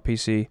CDL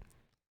PC.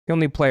 The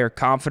only player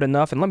confident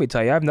enough, and let me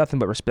tell you, I have nothing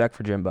but respect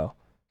for Jimbo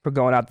for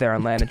going out there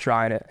on land and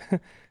trying it.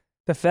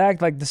 The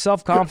fact, like the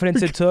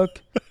self-confidence it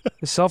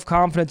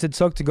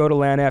took to go to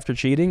land after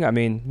cheating, I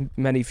mean,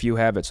 many few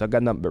have it, so I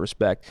got nothing but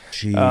respect.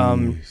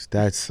 Jeez,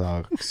 that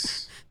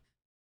sucks.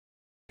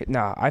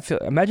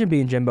 Imagine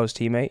being Jimbo's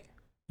teammate.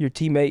 Your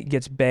teammate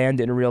gets banned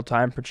in real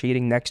time for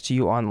cheating next to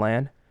you on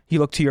land. You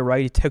look to your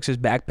right, he takes his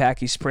backpack,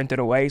 he sprinted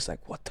away. He's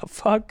like, what the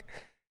fuck?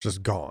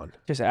 Just gone.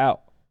 Just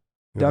out.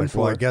 You're Done like,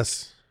 for.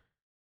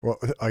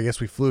 I guess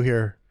we flew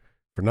here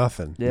for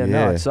nothing. Yeah,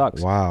 no, it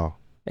sucks. Wow.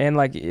 And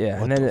What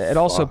and then the it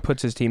also fuck?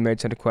 puts his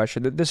teammates into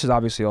question. This is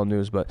obviously all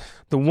news, but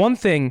the one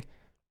thing,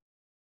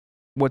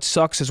 what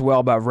sucks as well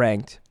about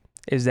ranked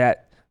is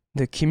that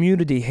the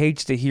community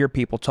hates to hear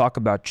people talk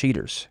about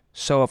cheaters.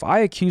 So if I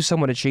accuse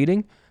someone of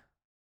cheating,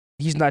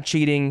 he's not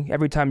cheating.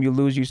 Every time you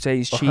lose, you say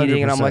he's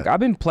cheating. And I'm like, 100%. I've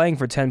been playing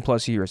for 10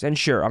 plus years. And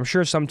sure, I'm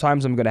sure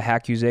sometimes I'm going to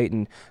accusate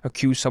and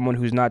accuse someone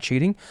who's not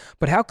cheating.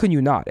 But how can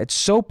you not? It's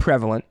so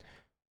prevalent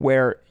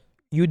where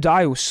you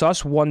die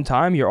sus one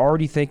time, you're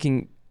already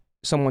thinking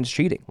someone's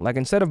cheating. Like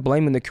instead of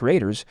blaming the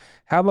creators,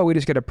 how about we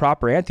just get a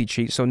proper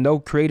anti-cheat so no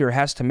creator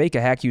has to make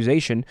a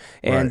accusation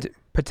and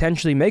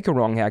potentially make a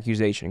wrong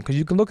accusation? Because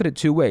you can look at it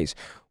two ways.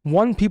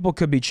 One, people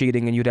could be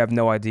cheating and you'd have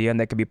no idea and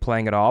they could be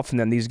playing it off, and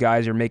then these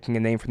guys are making a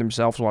name for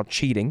themselves while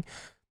cheating.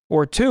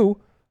 Or two,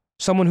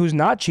 someone who's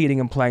not cheating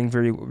and playing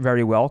very,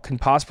 very well can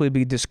possibly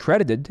be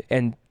discredited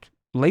and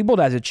labeled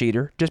as a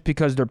cheater just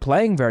because they're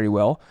playing very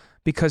well.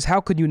 Because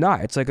how could you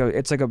not? It's like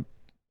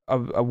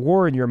a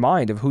war in your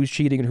mind of who's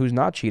cheating and who's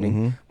not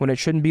cheating when it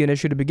shouldn't be an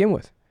issue to begin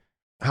with.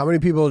 How many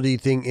people do you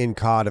think in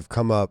COD have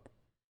come up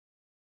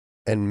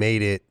and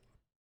made it,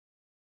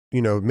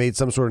 made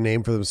some sort of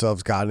name for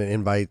themselves, gotten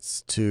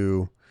invites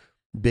to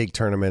big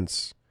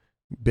tournaments,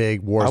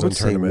 big Warzone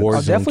tournaments?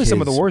 Warzone Definitely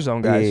some of the kids.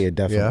 Warzone guys. Yeah,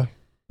 definitely. Yeah.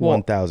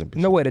 Well, 1,000%.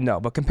 No way to know.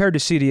 But compared to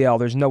CDL,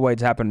 there's no way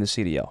it's happened in the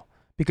CDL.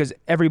 Because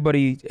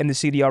everybody in the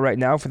CDL right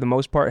now, for the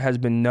most part, has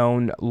been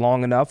known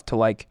long enough to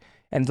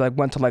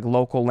went to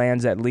local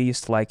lands at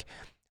least. Like,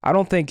 I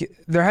don't think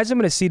there hasn't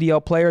been a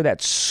CDL player that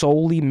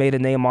solely made a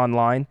name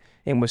online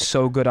and was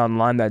so good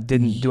online that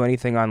didn't do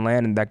anything on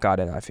land and that got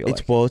in, I feel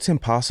like. Well, it's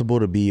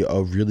impossible to be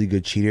a really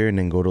good cheater and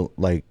then go to,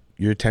 like,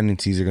 your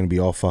tendencies are going to be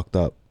all fucked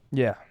up.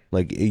 Yeah.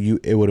 Like,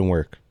 it wouldn't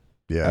work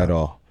Yeah. at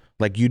all.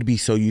 Like, you'd be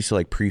so used to,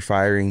 like,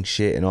 pre-firing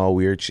shit and all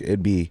weird shit.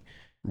 It'd be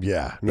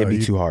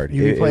too hard.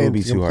 You'd be It playing would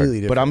be too hard.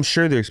 completely But I'm different.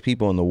 sure there's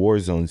people in the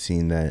Warzone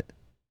scene that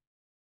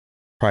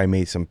probably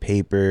made some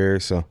paper,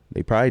 so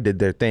they probably did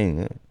their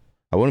thing.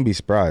 I wouldn't be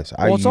surprised.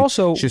 Well, it's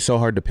also... It's just so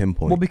hard to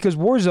pinpoint. Well, because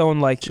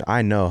Warzone, like...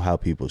 I know how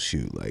people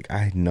shoot. Like,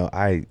 I know,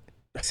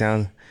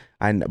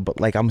 but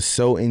like I'm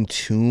so in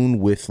tune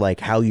with like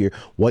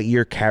what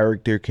your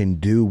character can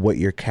do, what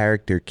your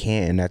character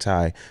can't, and that's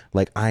how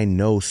I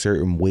know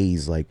certain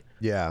ways. Like,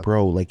 Yeah.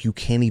 bro, like you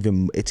can't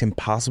even. It's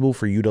impossible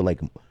for you to like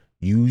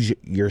use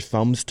your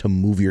thumbs to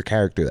move your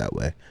character that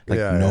way. Like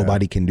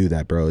nobody can do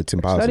that, bro. It's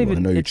impossible. I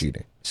know you're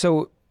cheating.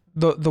 So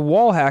the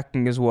wall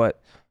hacking is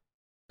what.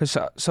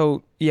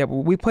 So yeah,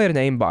 we played an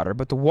aimbotter,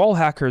 but the wall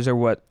hackers are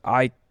what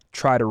I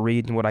try to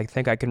read and what I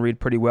think I can read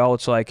pretty well.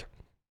 It's like,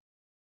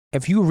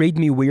 if you read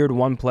me weird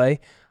one play,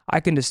 I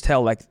can just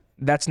tell like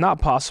that's not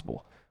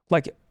possible.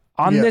 Like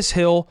on this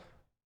hill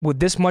with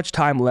this much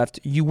time left,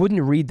 you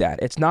wouldn't read that.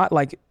 It's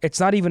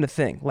not even a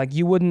thing. Like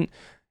you wouldn't,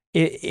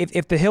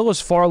 if the hill is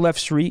far left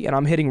street and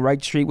I'm hitting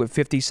right street with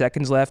 50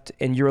 seconds left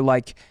and you're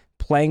like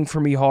playing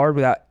for me hard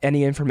without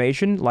any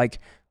information, like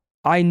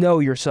I know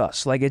you're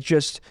sus. Like it's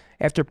just,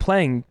 after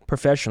playing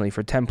professionally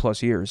for 10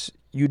 plus years,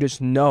 you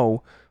just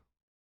know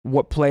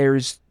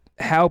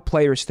how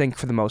players think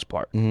for the most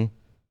part. Mm-hmm.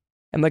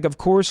 And like, of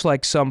course,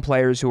 like some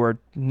players who are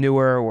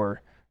newer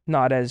or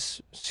not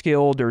as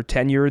skilled or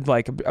tenured,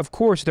 like of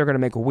course they're going to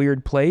make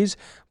weird plays,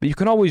 but you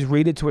can always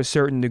read it to a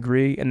certain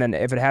degree. And then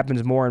if it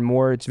happens more and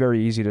more, it's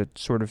very easy to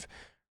sort of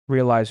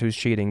realize who's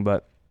cheating.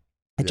 But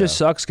it just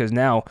sucks because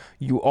now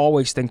you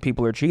always think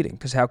people are cheating,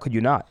 because how could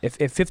you not? If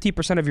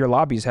 50% of your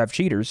lobbies have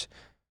cheaters,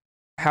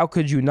 how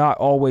could you not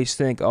always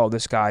think, oh,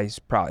 this guy's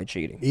probably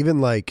cheating? Even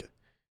like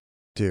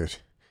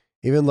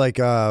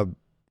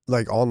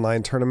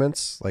online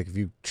tournaments, like if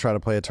you try to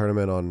play a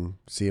tournament on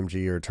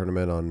CMG or a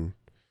tournament on,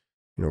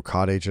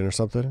 COD Agent or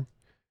something,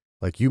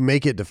 like you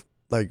make it to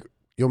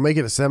you'll make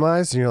it to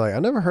semis and you're like, I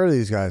never heard of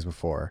these guys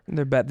before.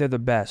 They're the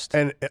best.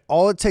 And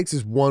all it takes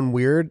is one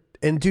weird,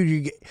 and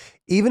dude,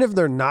 even if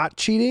they're not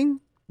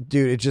cheating,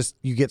 dude,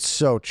 you get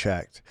so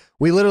checked.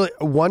 We literally,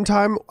 one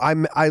time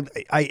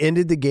I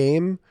ended the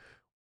game.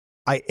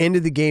 I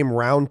ended the game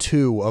round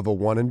 2 of a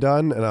one and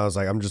done, and I was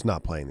like, I'm just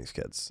not playing these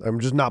kids. I'm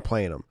just not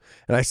playing them.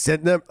 And I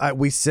sent them,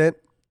 we sent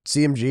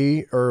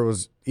CMG, or it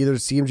was either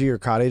CMG or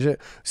COD Agent,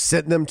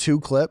 sent them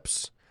 2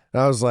 clips.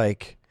 And I was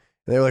like,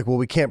 and they were like, well,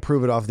 we can't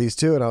prove it off these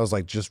 2. And I was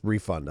like, just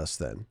refund us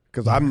then.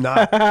 Because I'm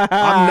not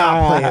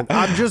playing.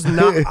 I'm just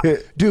not.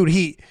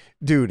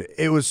 Dude,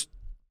 it was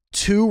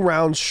 2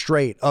 rounds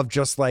straight of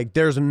just like,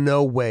 there's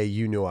no way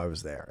you knew I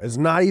was there. It's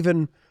not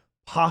even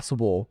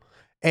possible.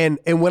 And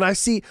when I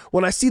see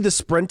the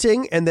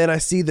sprinting and then I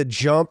see the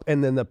jump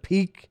and then the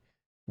peak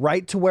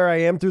right to where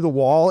I am through the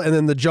wall and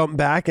then the jump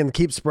back and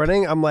keep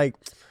sprinting, I'm like,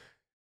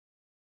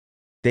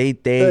 They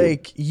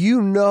like,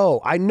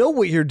 I know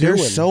what you're doing.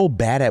 they're so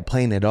bad at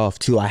playing it off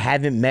too. I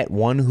haven't met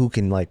one who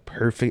can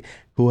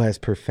who has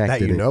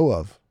perfected that you it. know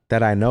of.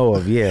 That I know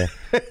of, yeah.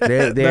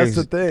 That's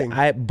the thing.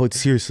 But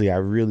seriously, I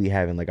really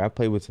haven't. Like, I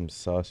played with some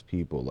sus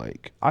people.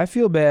 Like, I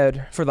feel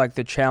bad for like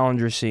the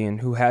challenger scene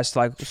who has to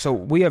like. So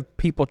we have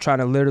people trying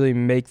to literally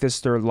make this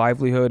their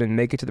livelihood and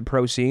make it to the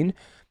pro scene,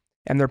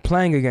 and they're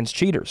playing against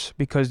cheaters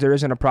because there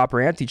isn't a proper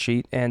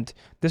anti-cheat. And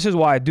this is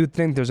why I do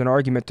think there's an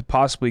argument to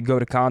possibly go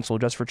to console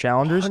just for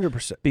challengers.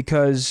 100%.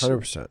 Because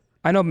 100%.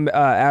 I know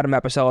Adam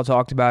Apicella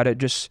talked about it.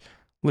 Just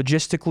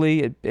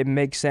logistically, it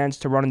makes sense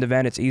to run an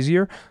event. It's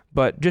easier,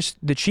 but just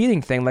the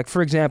cheating thing. Like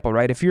for example,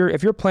 right? If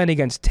you're playing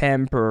against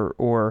Temp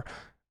or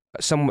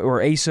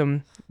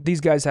ASIM, these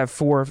guys have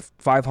 400,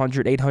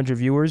 500, 800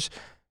 viewers.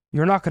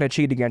 You're not going to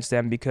cheat against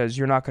them because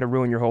you're not going to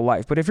ruin your whole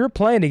life. But if you're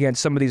playing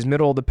against some of these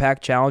middle of the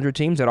pack challenger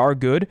teams that are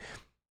good,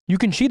 you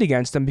can cheat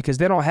against them because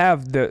they don't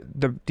have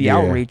the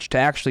outreach to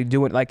actually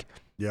do it. Like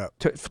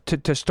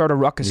to start a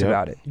ruckus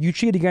about it. You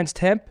cheat against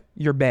Temp,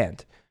 you're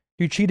banned.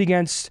 You cheat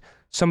against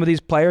some of these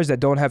players that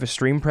don't have a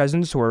stream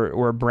presence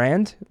or a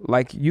brand,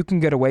 like you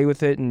can get away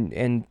with it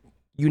and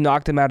you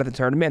knock them out of the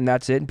tournament and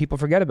that's it and people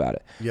forget about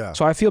it. Yeah.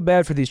 So I feel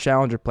bad for these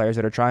challenger players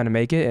that are trying to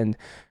make it and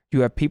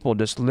you have people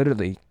just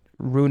literally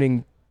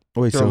ruining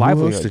wait, their so who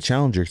livelihood. hosts the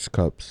Challengers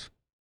Cups?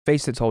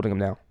 Faceit holding them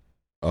now.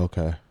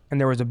 Okay.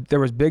 And there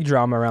was big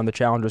drama around the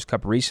Challengers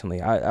Cup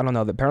recently. I don't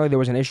know. Apparently there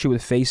was an issue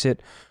with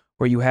Faceit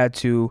where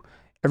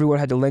everyone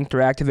had to link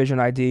their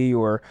Activision ID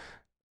or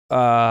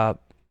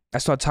I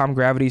saw Tom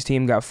Gravity's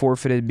team got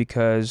forfeited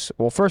because,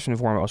 well, first and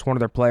foremost, one of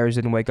their players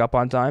didn't wake up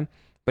on time.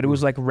 But it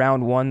was like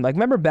round one. Like,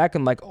 remember back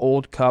in like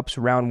old cups,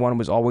 round one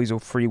was always a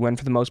free win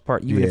for the most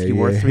part, even if you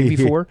were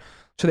 3v4.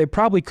 So they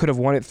probably could have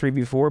won it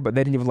 3v4, but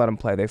they didn't even let them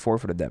play. They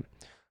forfeited them.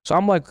 So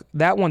I'm like,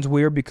 that one's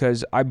weird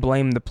because I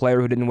blame the player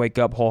who didn't wake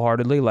up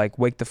wholeheartedly. Like,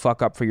 wake the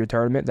fuck up for your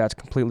tournament. That's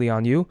completely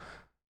on you.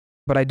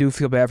 But I do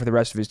feel bad for the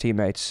rest of his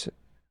teammates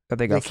that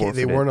they got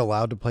forfeited. They weren't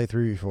allowed to play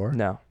 3v4?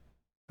 No.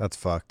 That's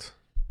fucked.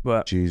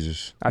 But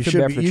Jesus. I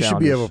feel bad for you should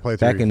be able to play 3v4.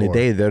 Back in the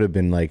day, they would have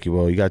been like,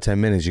 well, you got 10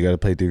 minutes, you got to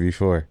play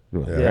 3v4.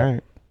 Like, Yeah. all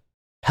right.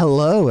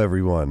 Hello,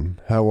 everyone.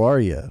 How are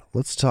you?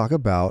 Let's talk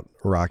about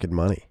Rocket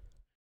Money.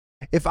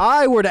 If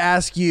I were to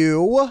ask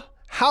you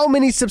how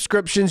many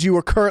subscriptions you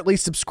are currently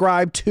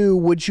subscribed to,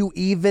 would you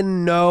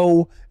even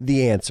know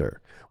the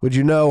answer? Would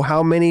you know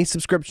how many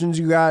subscriptions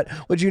you got?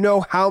 Would you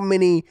know how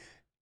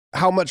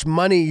much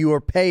money you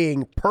are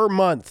paying per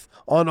month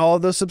on all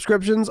those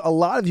subscriptions? A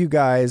lot of you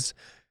guys,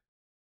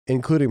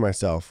 including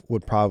myself,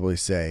 would probably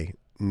say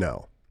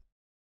no.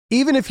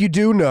 Even if you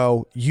do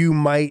know, you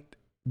might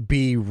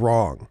be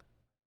wrong.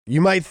 You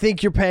might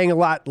think you're paying a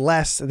lot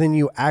less than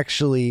you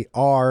actually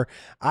are.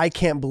 I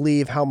can't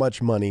believe how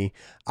much money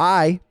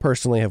I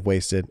personally have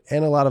wasted,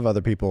 and a lot of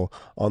other people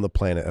on the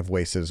planet have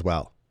wasted as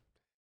well.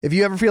 If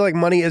you ever feel like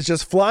money is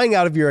just flying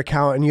out of your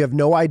account and you have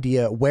no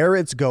idea where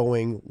it's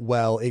going,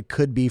 well, it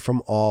could be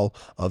from all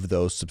of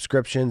those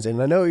subscriptions.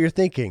 And I know what you're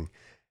thinking.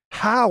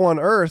 How on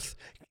earth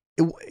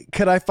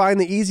could I find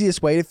the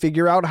easiest way to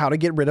figure out how to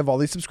get rid of all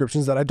these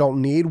subscriptions that I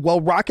don't need? Well,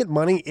 Rocket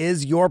Money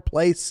is your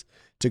place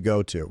to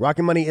go to.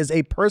 Rocket Money is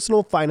a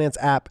personal finance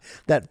app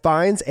that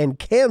finds and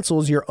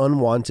cancels your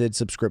unwanted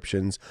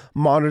subscriptions,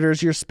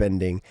 monitors your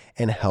spending,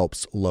 and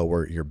helps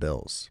lower your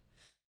bills.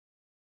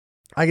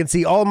 I can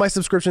see all of my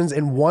subscriptions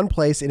in one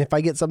place, and if I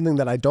get something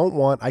that I don't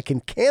want, I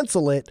can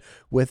cancel it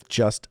with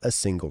just a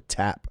single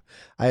tap.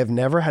 I have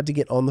never had to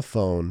get on the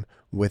phone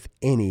with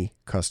any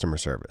customer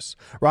service.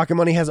 Rocket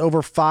Money has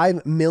over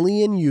 5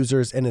 million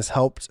users and has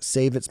helped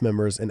save its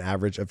members an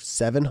average of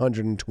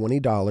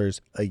 $720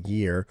 a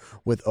year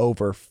with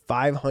over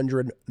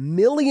 $500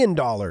 million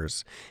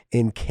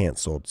in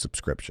canceled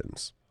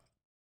subscriptions.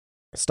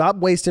 Stop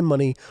wasting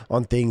money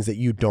on things that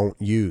you don't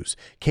use.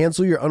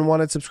 Cancel your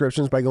unwanted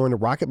subscriptions by going to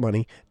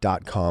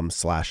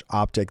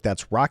rocketmoney.com/optic.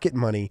 That's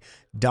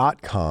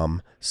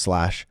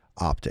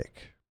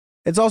rocketmoney.com/optic.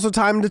 It's also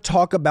time to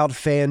talk about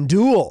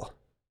FanDuel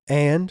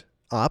and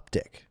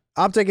OpTic.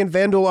 OpTic and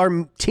FanDuel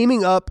are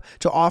teaming up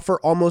to offer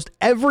almost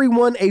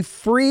everyone a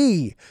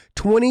free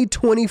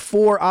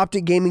 2024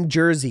 OpTic gaming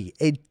jersey.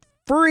 A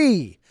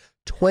free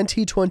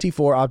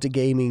 2024 OpTic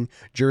gaming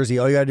jersey.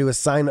 All you got to do is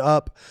sign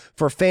up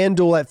for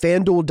FanDuel at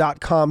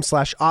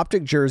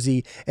fanduel.com/OpTic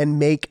jersey and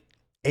make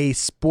a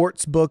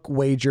sportsbook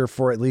wager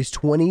for at least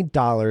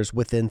 $20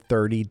 within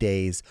 30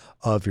 days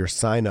of your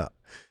sign up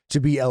to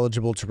be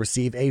eligible to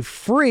receive a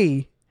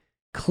free,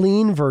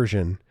 clean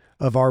version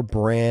of our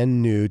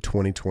brand new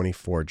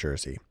 2024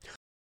 jersey,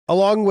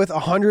 along with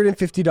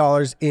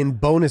 $150 in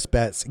bonus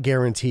bets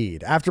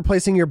guaranteed. After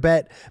placing your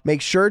bet,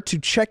 make sure to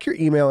check your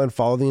email and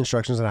follow the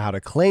instructions on how to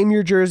claim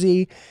your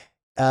jersey.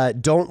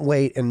 Don't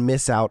wait and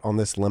miss out on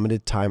this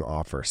limited time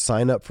offer.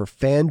 Sign up for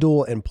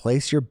FanDuel and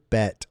place your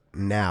bet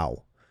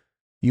now.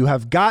 You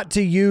have got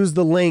to use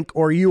the link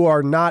or you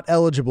are not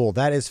eligible.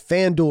 That is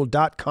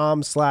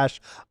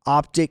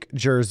fanduel.com/OpTic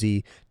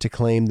jersey to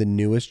claim the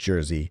newest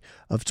jersey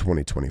of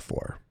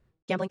 2024.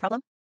 Gambling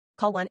problem?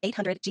 Call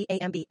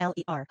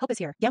 1-800-GAMBLER. Hope is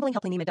here.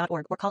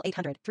 GamblingHelpLimit.org or call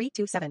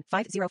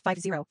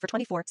 800-327-5050 for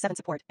 24/7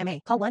 support. MA.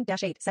 Call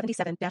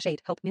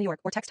 1-877-8-HOPE, New York,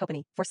 or text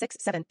HOPE-NY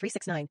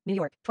 467-369, New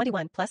York.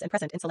 21 plus and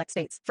present in select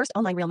states. First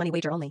online real money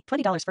wager only.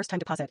 $20 first time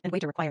deposit and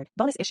wager required.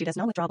 Bonus issued as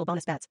non-withdrawable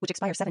bonus bets, which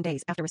expire 7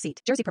 days after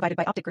receipt. Jersey provided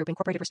by OpTic Group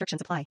Incorporated.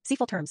 Restrictions apply. See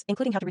full terms,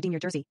 including how to redeem your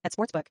jersey, at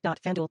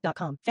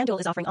sportsbook.fanduel.com. FanDuel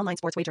is offering online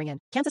sports wagering in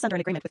Kansas under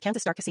an agreement with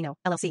Kansas Star Casino,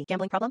 LLC.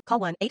 Gambling problem? Call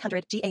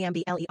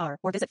 1-800-GAMBLER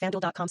or visit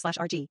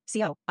fanduel.com/RG.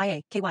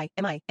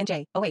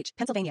 COIAKYMINJOH,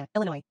 Pennsylvania,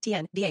 Illinois,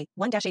 TN, VA,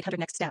 1-800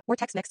 next step, or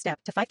text next step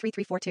to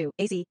 53342,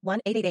 AZ,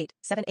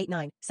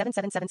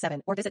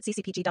 1-888-789-7777, or visit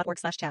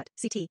ccpg.org/chat,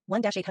 CT,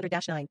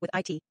 1-800-9, with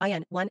IT,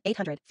 IN,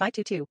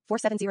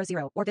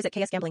 1-800-522-4700, or visit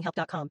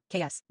ksgamblinghelp.com,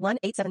 KS,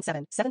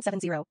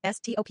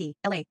 1-877-770-STOP,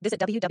 LA, visit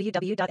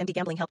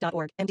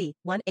www.mdgamblinghelp.org, MD,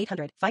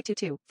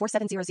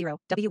 1-800-522-4700,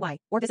 WY,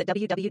 or visit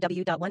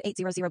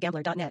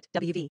www.1800gambler.net,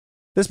 WV.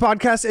 This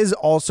podcast is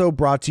also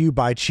brought to you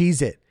by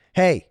Cheez-It.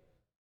 Hey,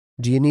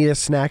 do you need a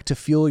snack to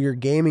fuel your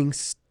gaming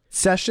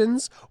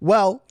sessions?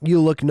 Well,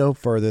 you look no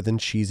further than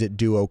Cheez-It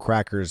Duo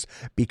crackers,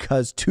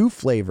 because 2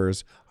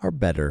 flavors are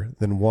better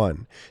than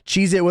 1.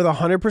 Cheez-It with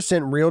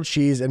 100% real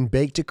cheese and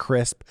baked to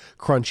crisp,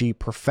 crunchy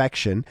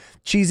perfection.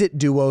 Cheez-It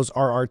Duos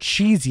are our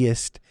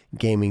cheesiest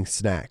gaming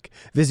snack.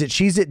 Visit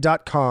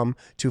cheezit.com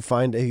to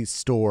find a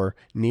store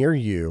near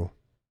you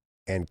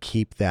and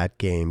keep that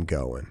game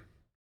going.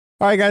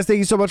 All right, guys, thank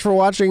you so much for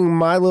watching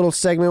my little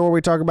segment where we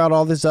talk about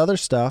all this other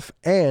stuff.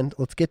 And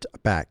let's get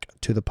back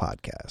to the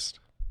podcast.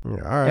 All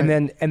right. And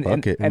then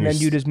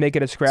you just make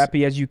it as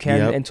scrappy as you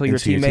can until your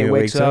teammate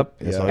wakes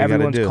up.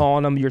 Everyone's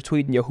calling them. You're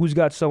tweeting, yo, who's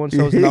got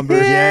so-and-so's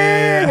number?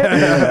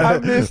 Yeah. I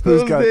missed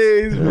those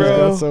days,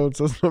 bro. Who's got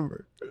so-and-so's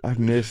number? I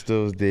missed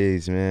those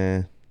days,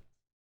 man.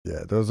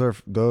 Yeah, those.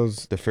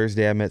 The first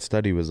day I met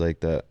Studdy was like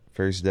that.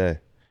 First day.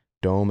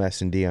 Dome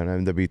S&D on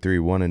MW3,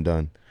 one and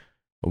done.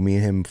 Well, me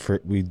and him,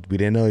 we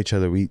didn't know each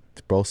other. We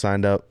both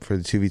signed up for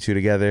the 2v2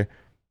 together.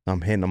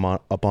 I'm hitting him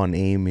up on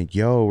AIM. And,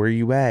 yo, where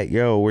you at?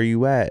 Yo, where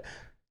you at?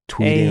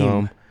 Tweeting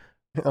him.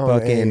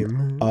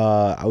 Fucking,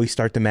 we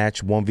start the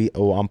match 1v.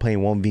 Oh, I'm playing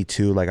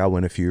 1v2. Like, I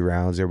win a few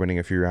rounds. They're winning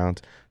a few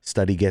rounds.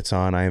 Studdy gets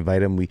on. I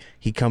invite him.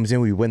 He comes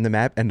in. We win the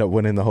map. End up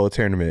winning the whole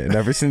tournament. And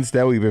ever since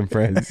then, we've been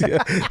friends. Yeah.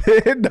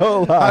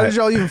 No lie. How did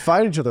y'all even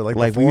find each other?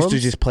 Like we used to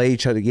just play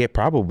each other. Yeah,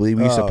 probably.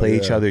 We used to play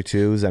each other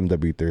too. It was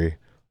MW3.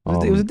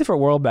 It was a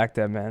different world back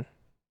then, man.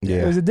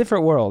 Yeah, it was a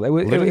different world. It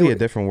was literally a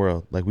different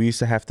world. Like, we used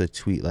to have to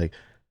tweet. Like,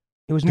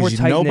 it was more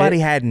tight. Nobody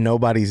had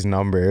nobody's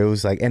number. It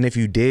was like, and if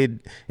you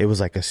did, it was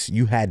like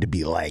you had to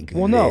be like,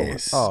 well,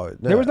 this. No,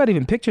 there was not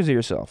even pictures of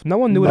yourself. No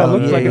one knew what I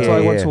looked like until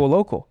I went to a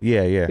local.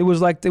 Yeah. It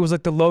was like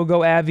the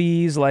logo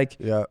Avies. Like,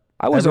 yeah.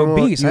 I was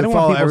obese. I didn't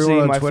want people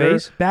seeing my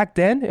face. Back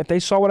then, if they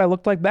saw what I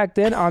looked like back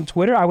then on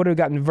Twitter, I would have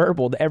gotten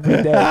verbaled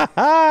every day. if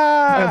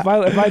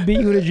I beat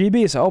you in a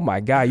GB, it's, oh my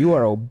God, you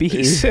are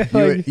obese.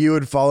 You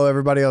would follow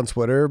everybody on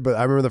Twitter, but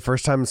I remember the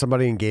first time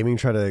somebody in gaming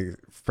tried to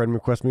friend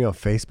request me on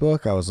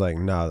Facebook, I was like,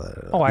 no.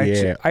 Oh, I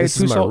had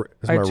two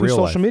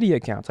social media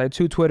accounts. I had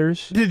 2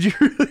 Twitters. Did you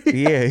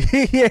really?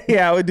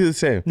 Yeah, I would do the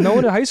same. No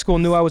one in high school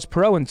knew I was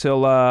pro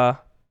until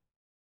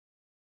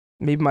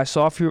maybe my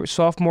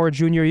sophomore,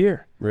 junior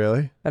year.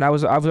 Really? And I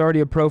was already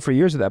a pro for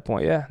years at that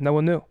point. Yeah, no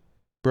one knew.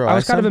 Bro, I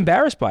was kind of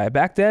embarrassed by it.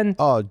 Back then,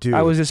 oh, dude,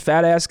 I was this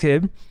fat ass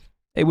kid.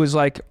 It was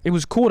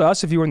cool to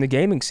us if you were in the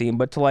gaming scene,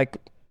 but to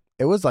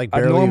it was like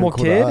barely a normal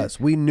cool kid to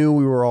us. We knew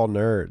we were all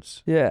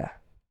nerds. Yeah.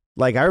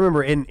 Like, I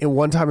remember in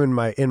one time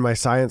in my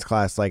science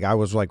class, like, I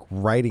was like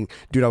writing,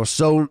 dude, I was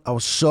so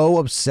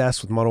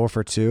obsessed with Modern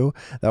Warfare 2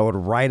 that I would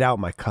write out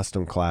my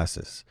custom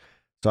classes.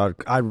 So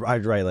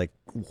I'd write like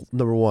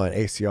number 1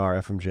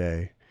 ACR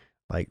FMJ,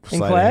 like in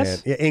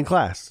class. Yeah, in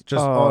class,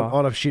 just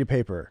on a sheet of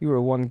paper. You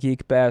were one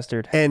geek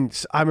bastard.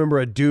 And I remember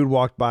a dude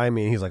walked by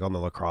me and he's like on the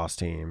lacrosse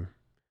team,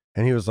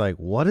 and he was like,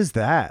 "What is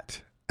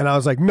that?" And I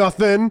was like,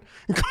 "Nothing."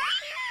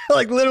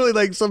 Like, literally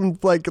like some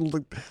like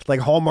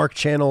Hallmark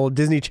Channel,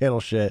 Disney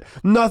Channel shit.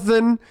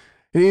 Nothing.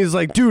 And he's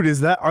like, "Dude,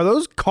 are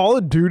those Call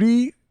of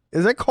Duty?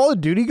 Is that Call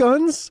of Duty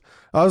guns?"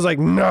 I was like,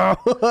 "No,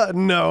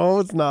 no,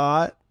 it's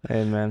not."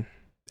 Hey, man.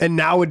 And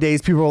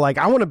nowadays people are like,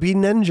 "I want to be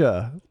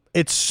ninja."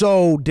 It's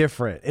so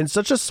different in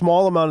such a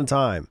small amount of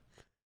time.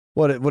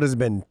 What has it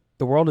been?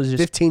 The world is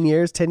just 15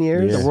 years, 10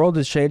 years. Yeah. The world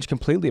has changed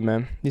completely,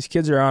 man. These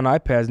kids are on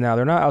iPads now.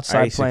 They're not outside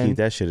I used playing. To keep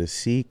that shit a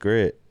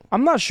secret.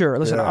 I'm not sure.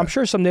 Listen, I'm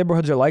sure some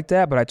neighborhoods are like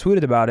that, but I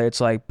tweeted about it.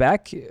 It's like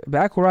back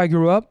where I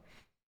grew up,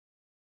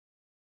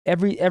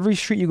 every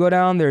street you go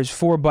down, there's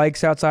 4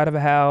 bikes outside of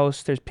a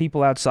house. There's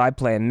people outside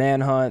playing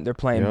manhunt. They're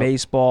playing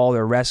baseball.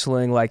 They're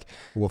wrestling. Like,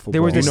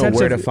 there was a sense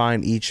where to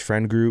find each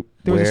friend group.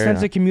 There was a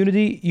sense of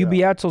community. You'd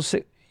be out till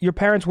 6. Your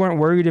parents weren't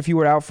worried if you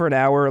were out for an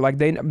hour. Like,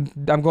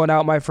 I'm going out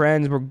with my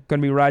friends. We're going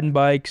to be riding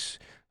bikes.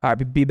 All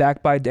right, be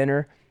back by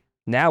dinner.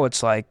 Now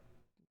it's like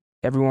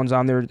Everyone's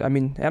on there. I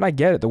mean, and I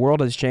get it. The world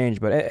has changed,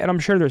 but and I'm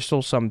sure there's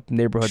still some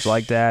neighborhoods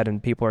like that,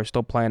 and people are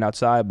still playing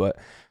outside. But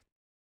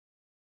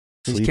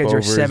these kids are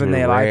Sleepovers 7. They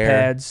have were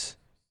rare. iPads.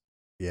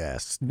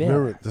 Yes. Yeah.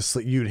 Remember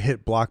you'd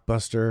hit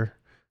Blockbuster, come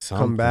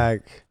Something.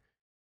 back,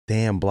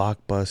 Damn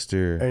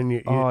Blockbuster. and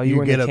You you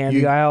were in get the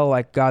candy aisle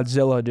like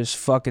Godzilla, just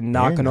fucking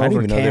knocking I didn't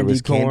over even know there candy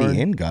was corn.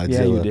 candy in Godzilla.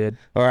 Yeah, you did.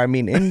 Or I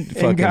mean, in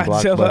fucking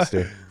Godzilla.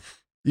 Blockbuster.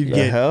 you The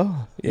get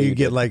hell? Yeah, you you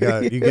get did. like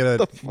a you The get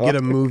a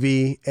fuck?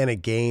 movie and a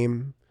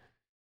game,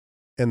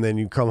 and then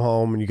you come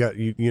home and you got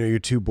you know your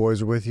two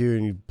boys are with you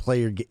and you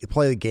play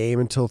the game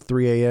until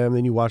 3 a.m.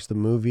 Then you watch the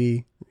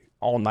movie.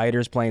 All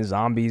nighters playing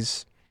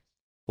zombies,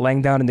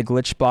 laying down in the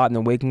glitch spot, and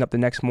then waking up the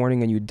next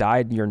morning and you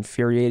died and you're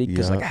infuriated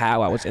because like Yeah.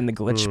 how I was in the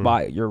glitch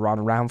spot. You're on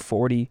round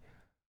 40.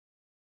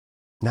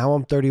 Now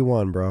I'm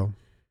 31, bro.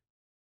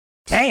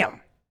 Damn,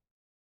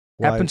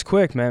 Why- happens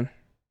quick, man.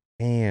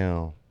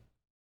 Damn.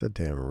 That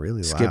damn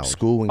really Skip loud.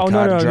 school when Oh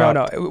COD no,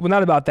 dropped. well,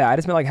 not about that. I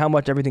just meant like how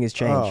much everything has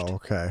changed. Oh,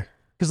 okay.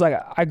 Because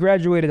like I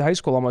graduated high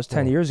school almost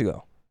 10 Oh. years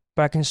ago,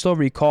 but I can still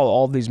recall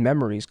all these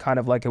memories, kind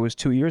of like it was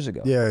 2 years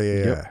ago. Yeah.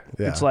 Yep.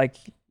 Yeah. It's like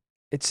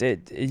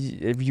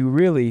if you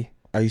really.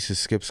 I used to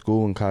skip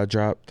school when COD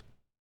dropped.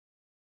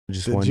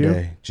 Just Did one you?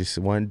 day.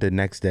 The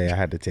next day I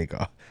had to take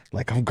off.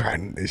 Like, I'm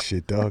grinding this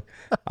shit, dog.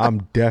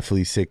 I'm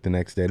definitely sick the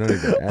next day. Don't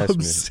even ask I'm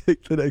me.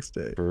 sick the next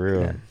day. For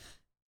real. Yeah.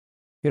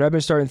 You know, I've been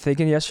starting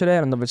thinking yesterday,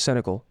 and I'm a bit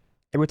cynical.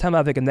 Every time I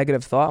have like a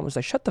negative thought, I'm just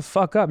like, shut the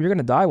fuck up. You're going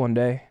to die one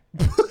day.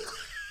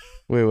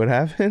 Wait, what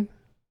happened?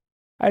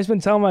 I just been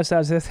telling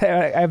myself,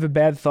 I have a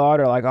bad thought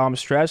or like, oh, I'm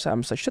stressed.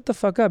 I'm just like, shut the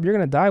fuck up. You're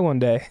going to die one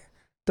day.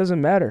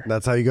 Doesn't matter.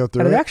 That's how you go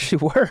through And it it.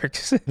 actually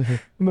works.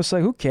 I'm just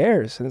like, who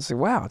cares? And it's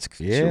like, wow, it's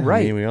Yeah, you're right.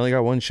 I mean, we only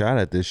got one shot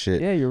at this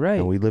shit. Yeah, you're right.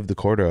 And we lived a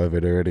quarter of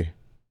it already.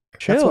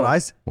 Chill. That's what I.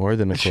 More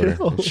than a quarter.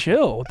 Chill.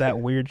 Chill with that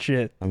weird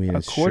shit. I mean, A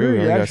it's quarter? true.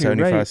 We You're only got actually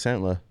 75 right.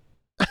 cents left.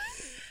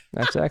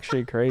 That's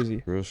actually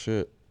crazy. Real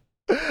shit.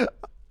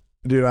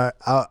 Dude, I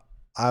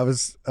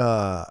was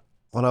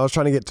when I was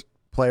trying to get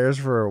players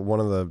for one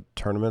of the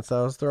tournaments that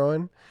I was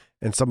throwing,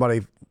 and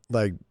somebody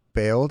like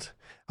bailed.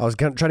 I was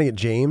trying to get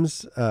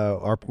James,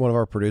 one of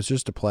our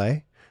producers, to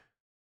play.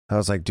 I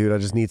was like, dude, I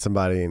just need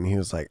somebody, and he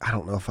was like, I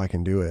don't know if I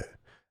can do it.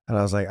 And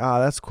I was like,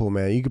 that's cool,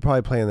 man. You could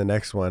probably play in the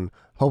next one.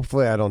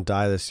 Hopefully, I don't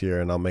die this year,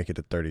 and I'll make it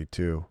to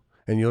 32,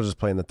 and you'll just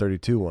play in the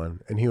 32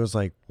 one. And he was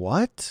like,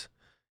 what?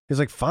 He's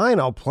like, fine,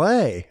 I'll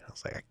play. I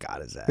was like, I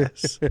got his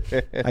ass.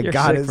 I You're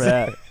got sick his for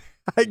that. ass.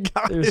 I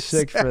got You're his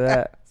sick ass. for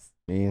that.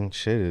 I mean,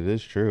 shit, it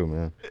is true,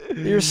 man.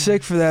 You're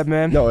sick for that,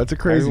 man. No, it's a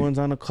crazy. Everyone's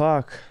on a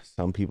clock.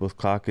 Some people's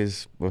clock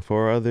is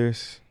before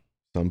others.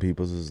 Some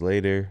people's is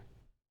later.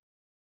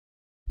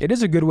 It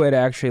is a good way to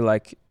actually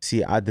like.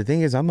 See, the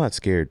thing is, I'm not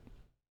scared.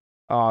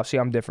 See,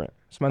 I'm different.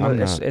 It's my I'm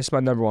it's, not. it's my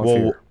number one Well,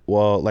 fear.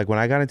 well, like when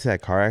I got into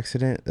that car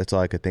accident, that's all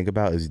I could think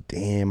about is,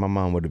 damn, my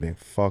mom would have been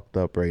fucked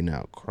up right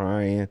now,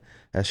 crying.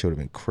 That shit would have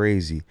been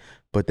crazy.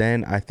 But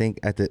then I think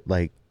at the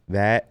like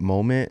that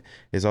moment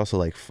is also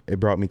like it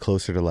brought me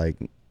closer to like,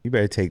 you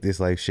better take this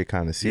life shit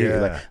kind of serious.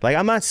 Yeah. Like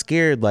I'm not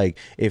scared. Like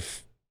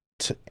if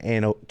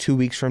 2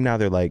 weeks from now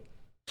they're like,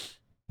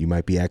 you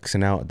might be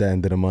Xing out at the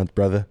end of the month,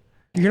 brother.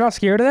 You're not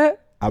scared of that?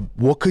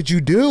 What could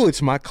you do?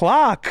 It's my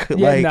clock. Yeah,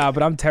 like, nah,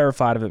 but I'm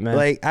terrified of it, man.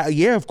 like,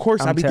 yeah, of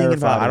course. I'm I'll be thinking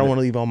terrified about, I of don't it. want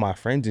to leave all my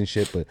friends and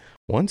shit, but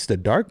once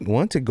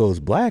it goes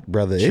black,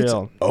 brother, Chill. it's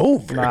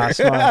over. Nah, it's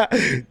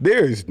fine.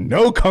 There's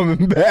no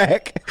coming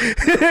back.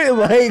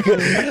 Like,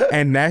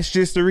 and that's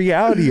just the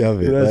reality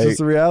of it. That's Like, just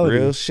the reality.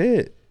 Real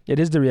shit. it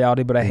is the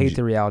reality, but I hate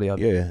the reality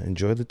of it. Yeah,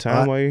 enjoy the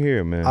time while you're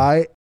here, man.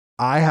 I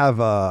have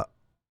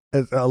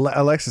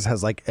Alexis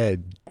has like a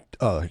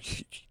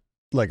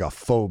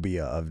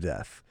phobia of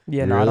death,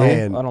 Yeah, no, Really?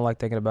 And- I don't like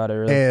thinking about it.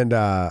 Really. and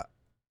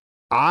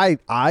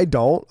I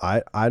don't.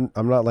 I'm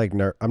not like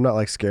I'm not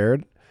like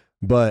scared,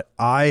 but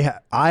I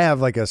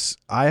have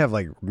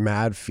like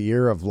mad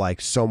fear of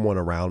like someone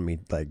around me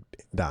like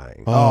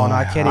dying. Oh, no,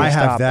 I can't even I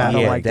have stop. that. I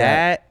don't yeah, like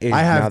that. that is,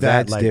 I now have that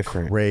that's like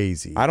different.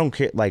 crazy. I don't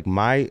care. Like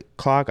my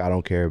clock, I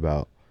don't care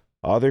about.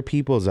 Other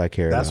people's, I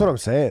care That's about. what I'm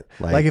saying.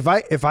 Like-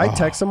 Like if I Oh.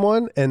 text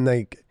someone and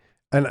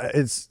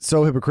it's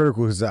so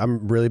hypocritical because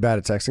I'm really bad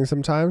at texting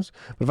sometimes.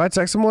 But if I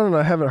text someone and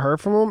I haven't heard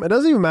from them, it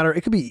doesn't even matter.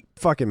 It could be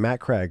fucking Matt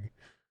Craig,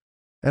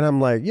 and I'm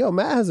like, yo,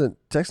 Matt hasn't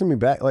texted me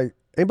back. Like,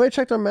 anybody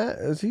checked on Matt?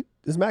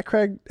 Is Matt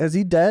Craig? Is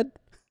he dead?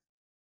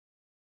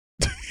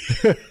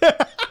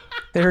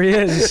 There he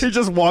is. He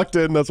just walked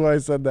in. That's why I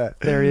said that.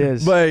 There he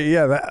is. But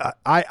yeah,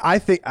 I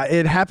think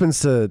it happens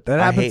to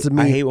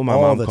me. I hate when my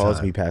all mom the calls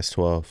time. me past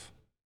 12.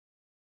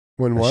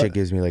 When That what? shit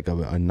gives me like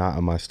a knot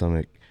in my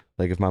stomach.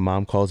 Like if my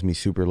mom calls me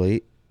super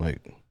late, like,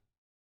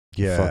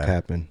 Yeah. what the fuck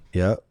happened?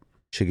 Yeah.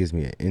 Shit gives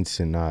me an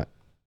instant knot.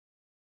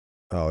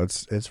 Oh,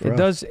 it's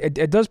rough.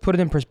 It does put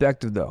it in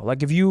perspective though.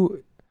 Like if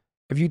you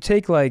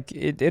take like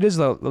it is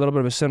a little bit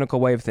of a cynical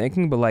way of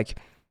thinking, but like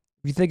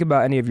if you think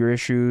about any of your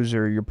issues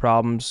or your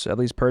problems, at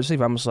least personally,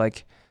 if I'm just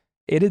like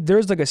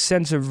there's like a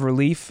sense of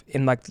relief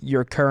in like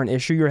your current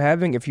issue you're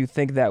having if you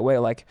think that way.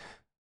 Like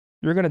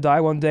you're gonna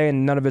die one day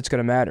and none of it's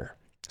gonna matter.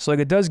 So like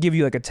it does give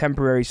you like a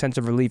temporary sense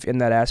of relief in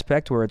that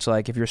aspect where it's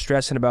like if you're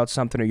stressing about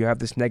something or you have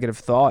this negative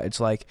thought, it's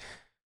like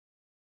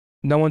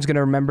no one's gonna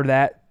remember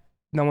that.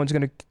 No one's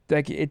gonna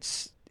like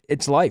it's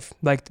life.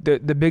 Like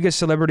the biggest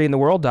celebrity in the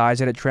world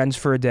dies and it trends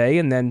for a day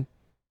and then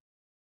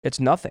it's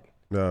nothing.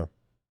 No.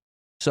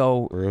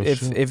 So Real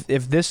if shit.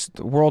 if this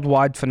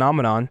worldwide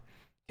phenomenon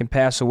can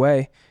pass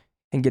away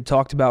and get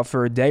talked about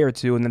for a day or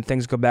two and then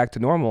things go back to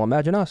normal,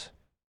 imagine us.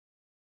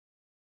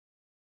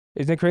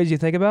 Isn't it crazy to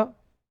think about?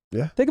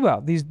 Yeah. Think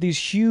about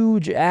these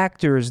huge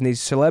actors and these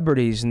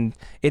celebrities, and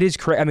it is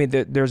crazy. I mean,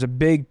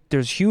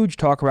 there's huge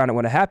talk around it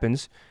when it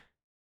happens.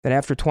 Then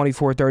after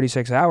 24,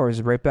 36 hours,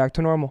 it's right back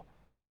to normal.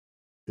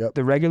 Yep.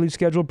 The regularly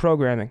scheduled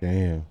programming.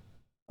 Damn.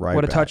 Right.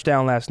 What a back.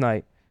 touchdown last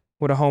night.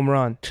 What a home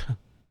run.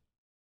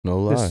 No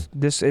lie.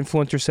 This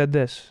influencer said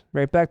this.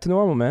 Right back to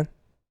normal, man.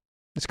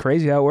 It's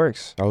crazy how it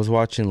works. I was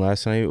watching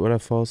last night. What I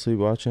fall asleep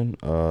watching?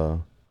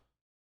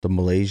 The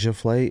Malaysia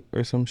flight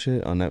or some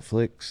shit on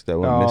Netflix that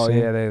went Oh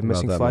missing. yeah, the About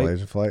missing that flight.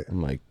 Malaysia flight.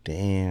 I'm like,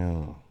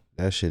 damn,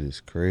 that shit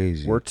is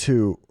crazy. We're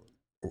too.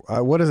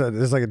 What is that?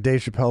 There's like a Dave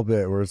Chappelle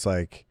bit where it's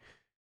like,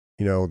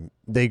 you know,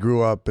 they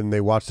grew up and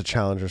they watched the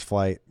Challenger's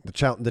flight, the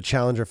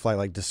Challenger flight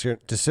like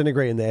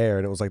disintegrate in the air,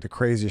 and it was like the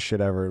craziest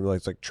shit ever.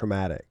 It's like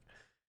traumatic.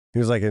 He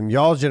was like, and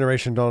y'all's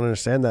generation don't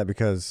understand that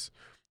because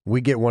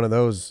we get one of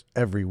those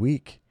every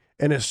week,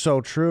 and it's so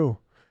true.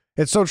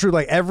 It's so true.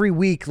 Like every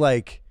week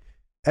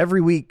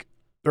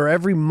or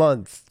every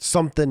month,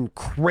 something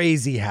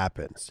crazy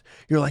happens.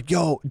 You're like,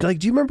 yo, like,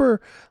 do you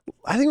remember?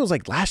 I think it was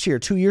like last year,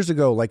 2 years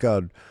ago, like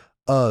a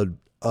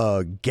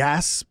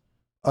gas,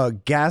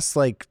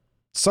 like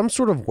some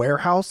sort of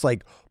warehouse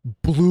like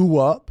blew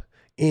up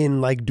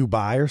in like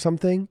Dubai or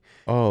something.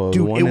 Oh,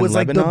 Dude, the one it in was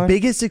like the Lebanon?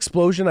 biggest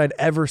explosion I'd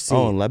ever seen.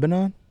 Oh, in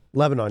Lebanon?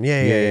 Lebanon,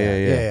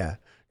 yeah.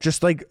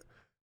 Just like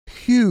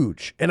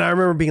huge. And I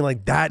remember being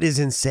like, that is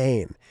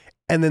insane.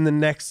 And then the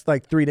next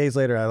like 3 days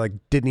later, I like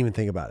didn't even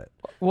think about it.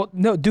 Well,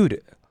 no,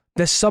 dude,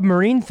 the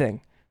submarine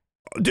thing.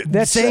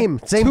 That's Same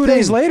 2 thing.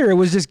 days later, it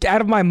was just out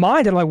of my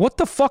mind. I'm like, what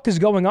the fuck is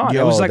going on?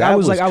 Yo, that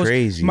was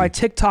crazy. My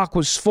TikTok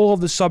was full of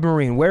the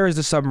submarine. Where is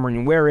the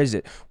submarine? Where is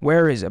it?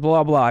 Where is it?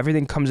 Blah, blah.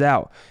 Everything comes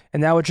out.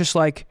 And now it's just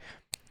like,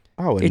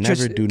 I would It never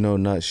just- do no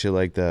nut shit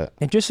like that.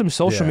 and just some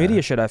social Yeah.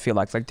 media shit, I feel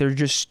like. Like there's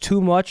just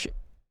too much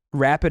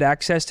rapid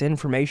access to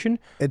information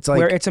It's like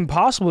where it's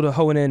impossible to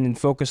hone in and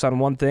focus on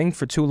one thing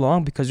for too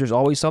long because there's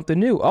always something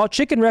new. Oh,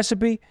 chicken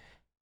recipe.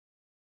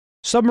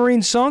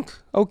 Submarine sunk.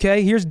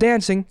 Okay, here's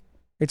dancing.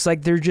 It's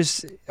like there's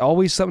just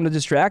always something to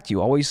distract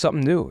you, always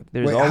something new.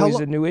 There's Wait, how always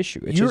lo- a new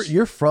issue. It's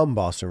you're from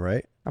Boston,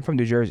 right? I'm from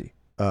New Jersey.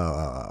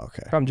 Oh,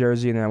 okay. From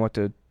Jersey, and then I went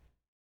to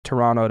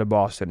Toronto to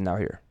Boston, and now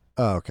here.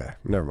 Oh, okay.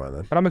 Never mind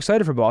then. But I'm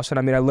excited for Boston.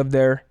 I mean, I lived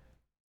there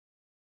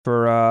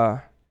for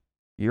a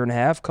year and a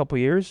half, couple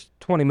years,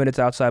 20 minutes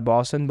outside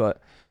Boston,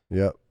 but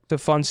Yep. it's a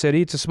fun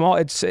city. It's a small.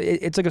 It's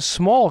like a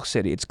small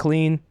city. It's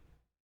clean,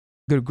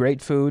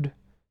 great food,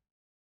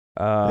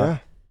 Yeah.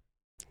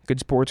 good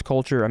sports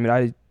culture. I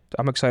mean,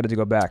 I'm excited to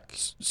go back.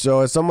 So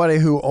as somebody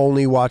who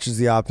only watches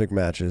the OpTic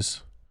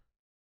matches,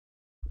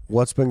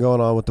 what's been going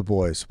on with the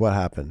boys? What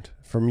happened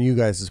from you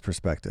guys'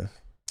 perspective?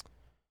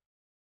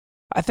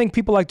 I think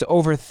people like to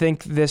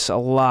overthink this a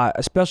lot,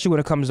 especially when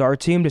it comes to our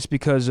team, just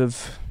because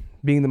of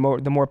being the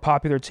more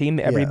popular team.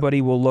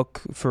 Everybody will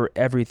look for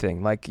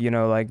everything. Like, you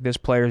know, like this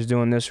player's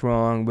doing this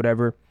wrong,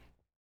 whatever.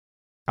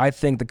 I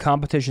think the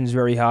competition is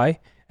very high.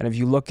 And if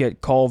you look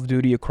at Call of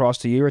Duty across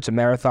the year, it's a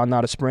marathon,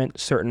 not a sprint.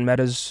 Certain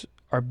metas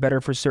are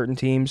better for certain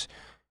teams.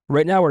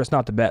 Right now, where it's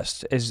not the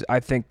best is, I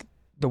think,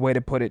 the way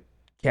to put it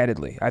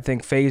candidly. I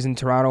think FaZe and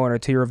Toronto are in a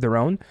tier of their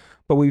own.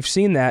 But we've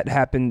seen that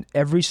happen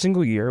every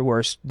single year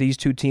where these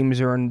two teams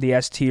are in the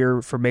S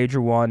tier for Major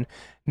 1.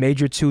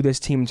 Major 2, this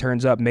team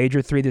turns up. Major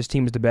 3, this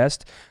team is the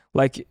best.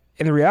 Like,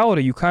 in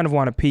reality, you kind of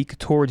want to peak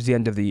towards the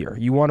end of the year.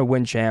 You want to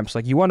win champs.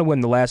 Like, you want to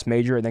win the last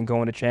major and then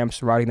go into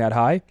champs riding that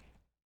high.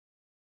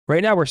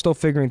 Right now, we're still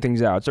figuring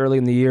things out. It's early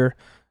in the year.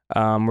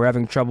 We're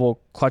having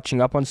trouble clutching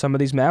up on some of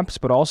these maps,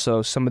 but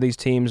also some of these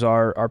teams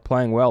are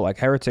playing well. Like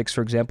Heretics,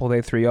 for example,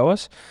 they 3-0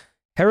 us.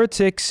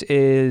 Heretics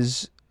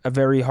is a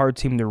very hard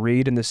team to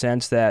read in the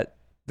sense that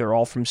they're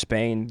all from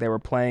Spain. They were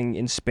playing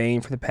in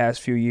Spain for the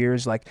past few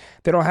years. Like,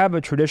 they don't have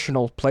a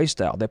traditional play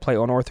style. They play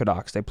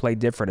unorthodox. They play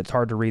different. It's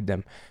hard to read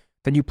them.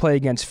 Then you play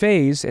against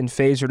FaZe, and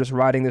FaZe are just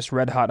riding this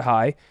red-hot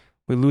high.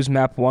 We lose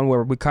map 1,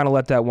 where we kind of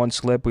let that one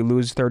slip. We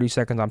lose 30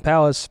 seconds on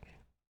Palace.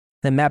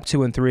 Then map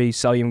 2 and 3,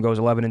 Celium goes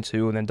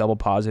 11-2, and then double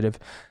positive.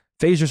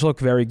 FaZe just look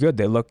very good.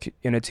 They look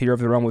in a tier of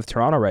their own with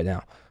Toronto right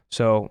now.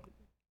 So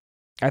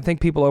I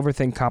think people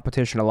overthink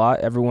competition a lot.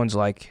 Everyone's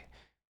like,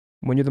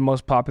 when you're the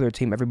most popular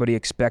team, everybody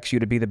expects you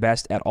to be the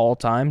best at all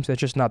times.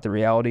 That's just not the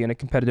reality in a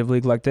competitive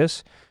league like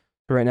this.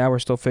 Right now, we're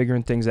still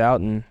figuring things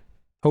out, and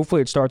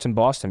hopefully it starts in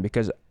Boston,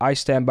 because I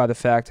stand by the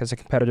fact as a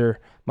competitor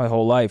my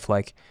whole life,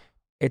 like,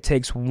 it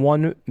takes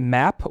one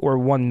map or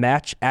one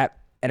match at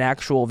an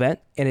actual event,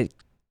 and it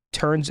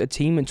turns a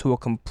team into a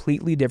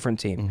completely different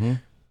team. Mm-hmm.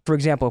 For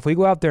example, if we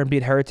go out there and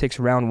beat Heretics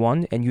round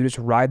 1 and you just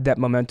ride that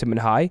momentum and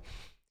high,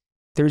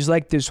 there's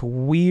like this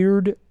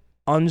weird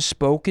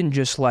unspoken,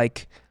 just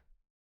like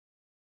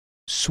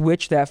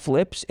switch that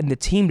flips, and the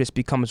team just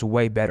becomes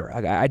way better.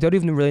 I don't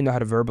even really know how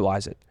to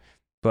verbalize it,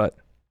 but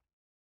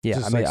yeah,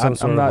 Just I mean, like some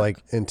sort I'm not of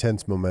like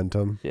intense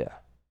momentum. yeah,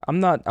 I'm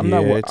not Yeah,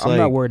 it's I'm like-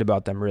 not worried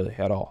about them really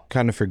at all.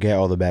 Kind of forget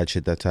all the bad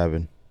shit that's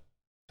happened.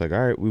 It's like,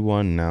 all right, we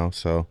won now,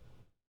 so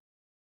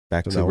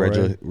back So to now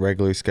we're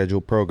regular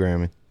scheduled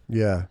programming.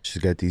 Yeah.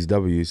 Just got these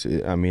W's.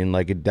 I mean,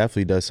 like, it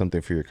definitely does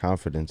something for your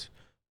confidence.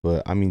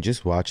 But I mean,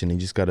 just watching, you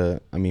just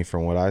gotta. I mean,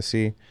 from what I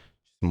see,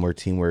 more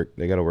teamwork.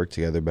 They gotta work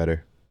together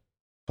better,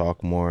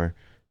 talk more.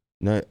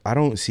 No, I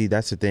don't see.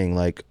 That's the thing.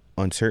 Like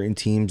on certain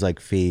teams, like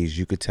FaZe,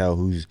 you could tell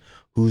who's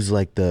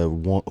like the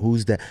one.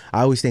 Who's that?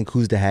 I always think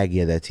who's the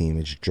Haggy of that team.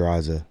 It's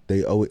Draza.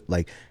 They always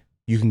like.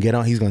 You can get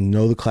on. He's gonna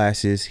know the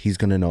classes. He's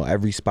gonna know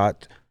every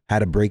spot, how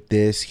to break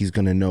this. He's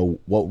gonna know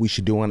what we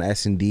should do on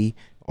S&D.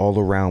 All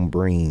around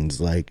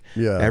brains. Like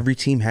every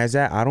team has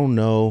that. I don't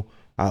know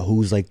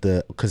who's like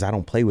because I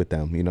don't play with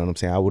them. You know what I'm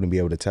saying? I wouldn't be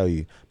able to tell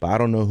you, but I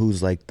don't know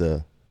who's like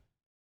the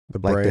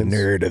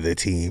nerd of the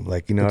team.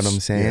 Like, you know what I'm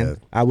saying? Yeah.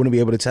 I wouldn't be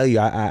able to tell you.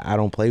 I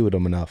don't play with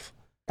them enough.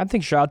 I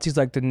think Shotzi's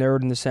like the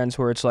nerd in the sense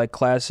where it's like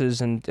classes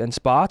and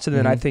spots, and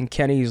then I think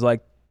Kenny's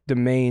like the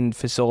main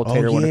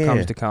facilitator when it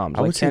comes to comms.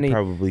 I like would say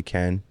probably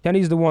Ken.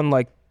 Kenny's the one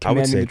like I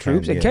would commanding say the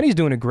troops, Ken, and yeah. Kenny's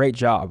doing a great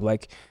job.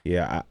 Like,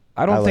 Yeah,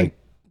 I don't I think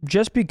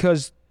just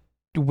because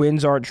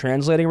wins aren't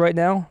translating right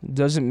now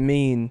doesn't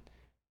mean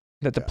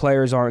that the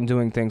players aren't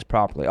doing things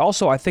properly.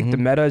 Also, I think the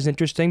meta is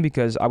interesting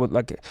because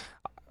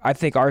I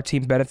think our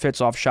team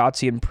benefits off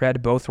Shotzi and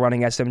Pred both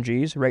running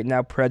SMGs. Right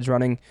now, Pred's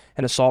running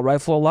an assault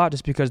rifle a lot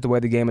just because the way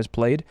the game is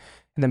played.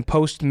 And then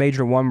post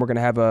Major 1, we're going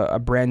to have a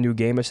brand new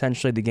game,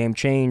 essentially. The game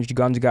changed.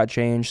 Guns got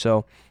changed.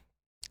 So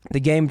the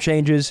game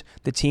changes.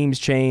 The teams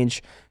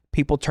change.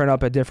 People turn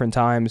up at different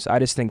times. I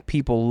just think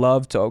people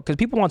love to, because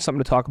people want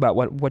something to talk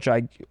about, which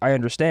I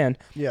understand.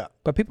 Yeah.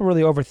 But people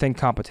really overthink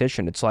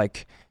competition. It's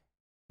like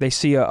they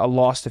see a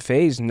loss to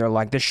FaZe and they're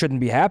like, this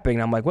shouldn't be happening.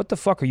 And I'm like, what the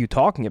fuck are you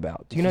talking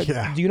about? Do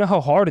you know how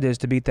hard it is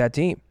to beat that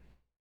team?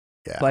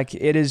 Yeah. Like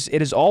it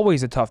is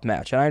always a tough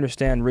match. And I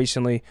understand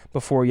recently,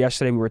 before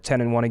yesterday, we were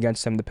 10-1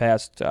 against them the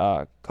past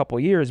couple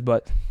of years,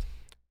 but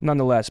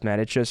nonetheless, man,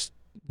 it's just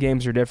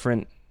games are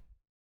different.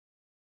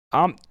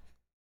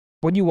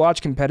 When you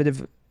watch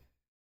competitive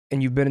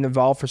and you've been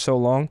involved for so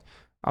long,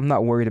 I'm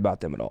not worried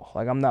about them at all.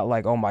 Like I'm not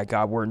like, oh my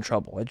God, we're in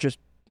trouble. It's just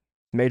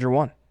Major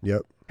 1.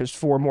 Yep. There's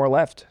 4 more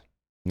left.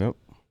 Nope.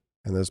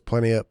 And there's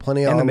plenty of And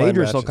the online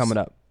major's still matches. coming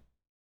up,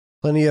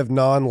 Plenty of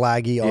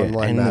non-laggy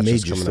online and the matches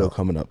major's coming still up.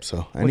 coming up. So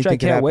which I anything can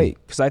can't happen. wait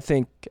because I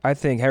think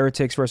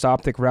Heretics versus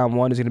OpTic round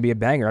 1 is going to be a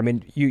banger. I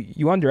mean,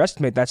 you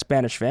underestimate that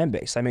Spanish fan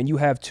base. I mean, you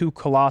have two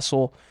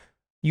colossal.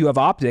 You have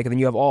OpTic, and then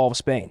you have all of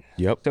Spain.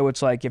 Yep. So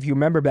it's like, if you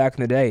remember back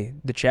in the day,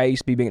 the chat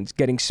used to be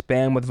getting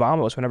spammed with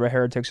Vamos whenever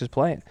Heretics was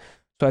playing.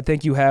 So I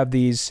think you have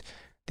these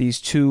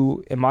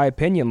two, in my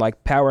opinion,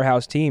 like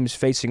powerhouse teams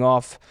facing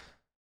off.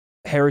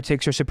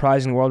 Heretics are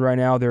surprising the world right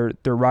now. They're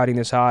riding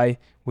this high.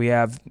 We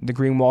have the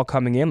Green Wall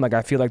coming in. Like,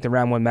 I feel like the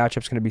round 1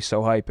 matchup's going to be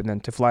so hype. And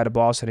then to fly to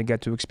Boston and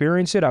get to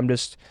experience it, I'm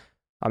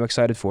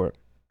excited for it.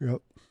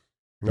 Yep.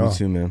 Me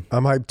too, man.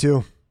 I'm hyped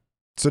too.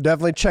 So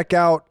definitely check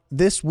out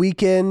this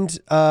weekend,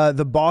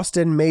 the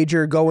Boston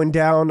Major going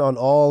down on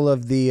all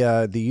of the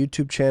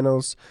YouTube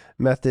channels,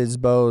 Methods,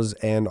 Bows,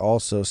 and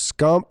also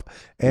Scump.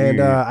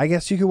 And I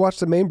guess you could watch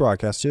the main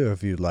broadcast too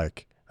if you'd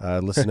like.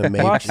 Listen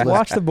to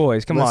Watch the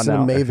boys. Come on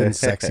now. Listen to Maven's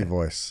sexy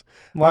voice.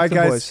 Watch All right, the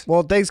guys. boys.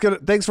 Well,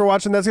 thanks for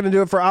watching. That's going to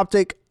do it for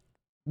OpTic,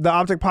 the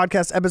OpTic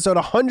podcast episode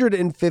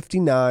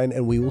 159,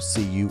 and we will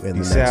see you in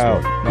the Peace next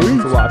out. one. Thank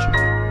you for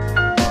watching.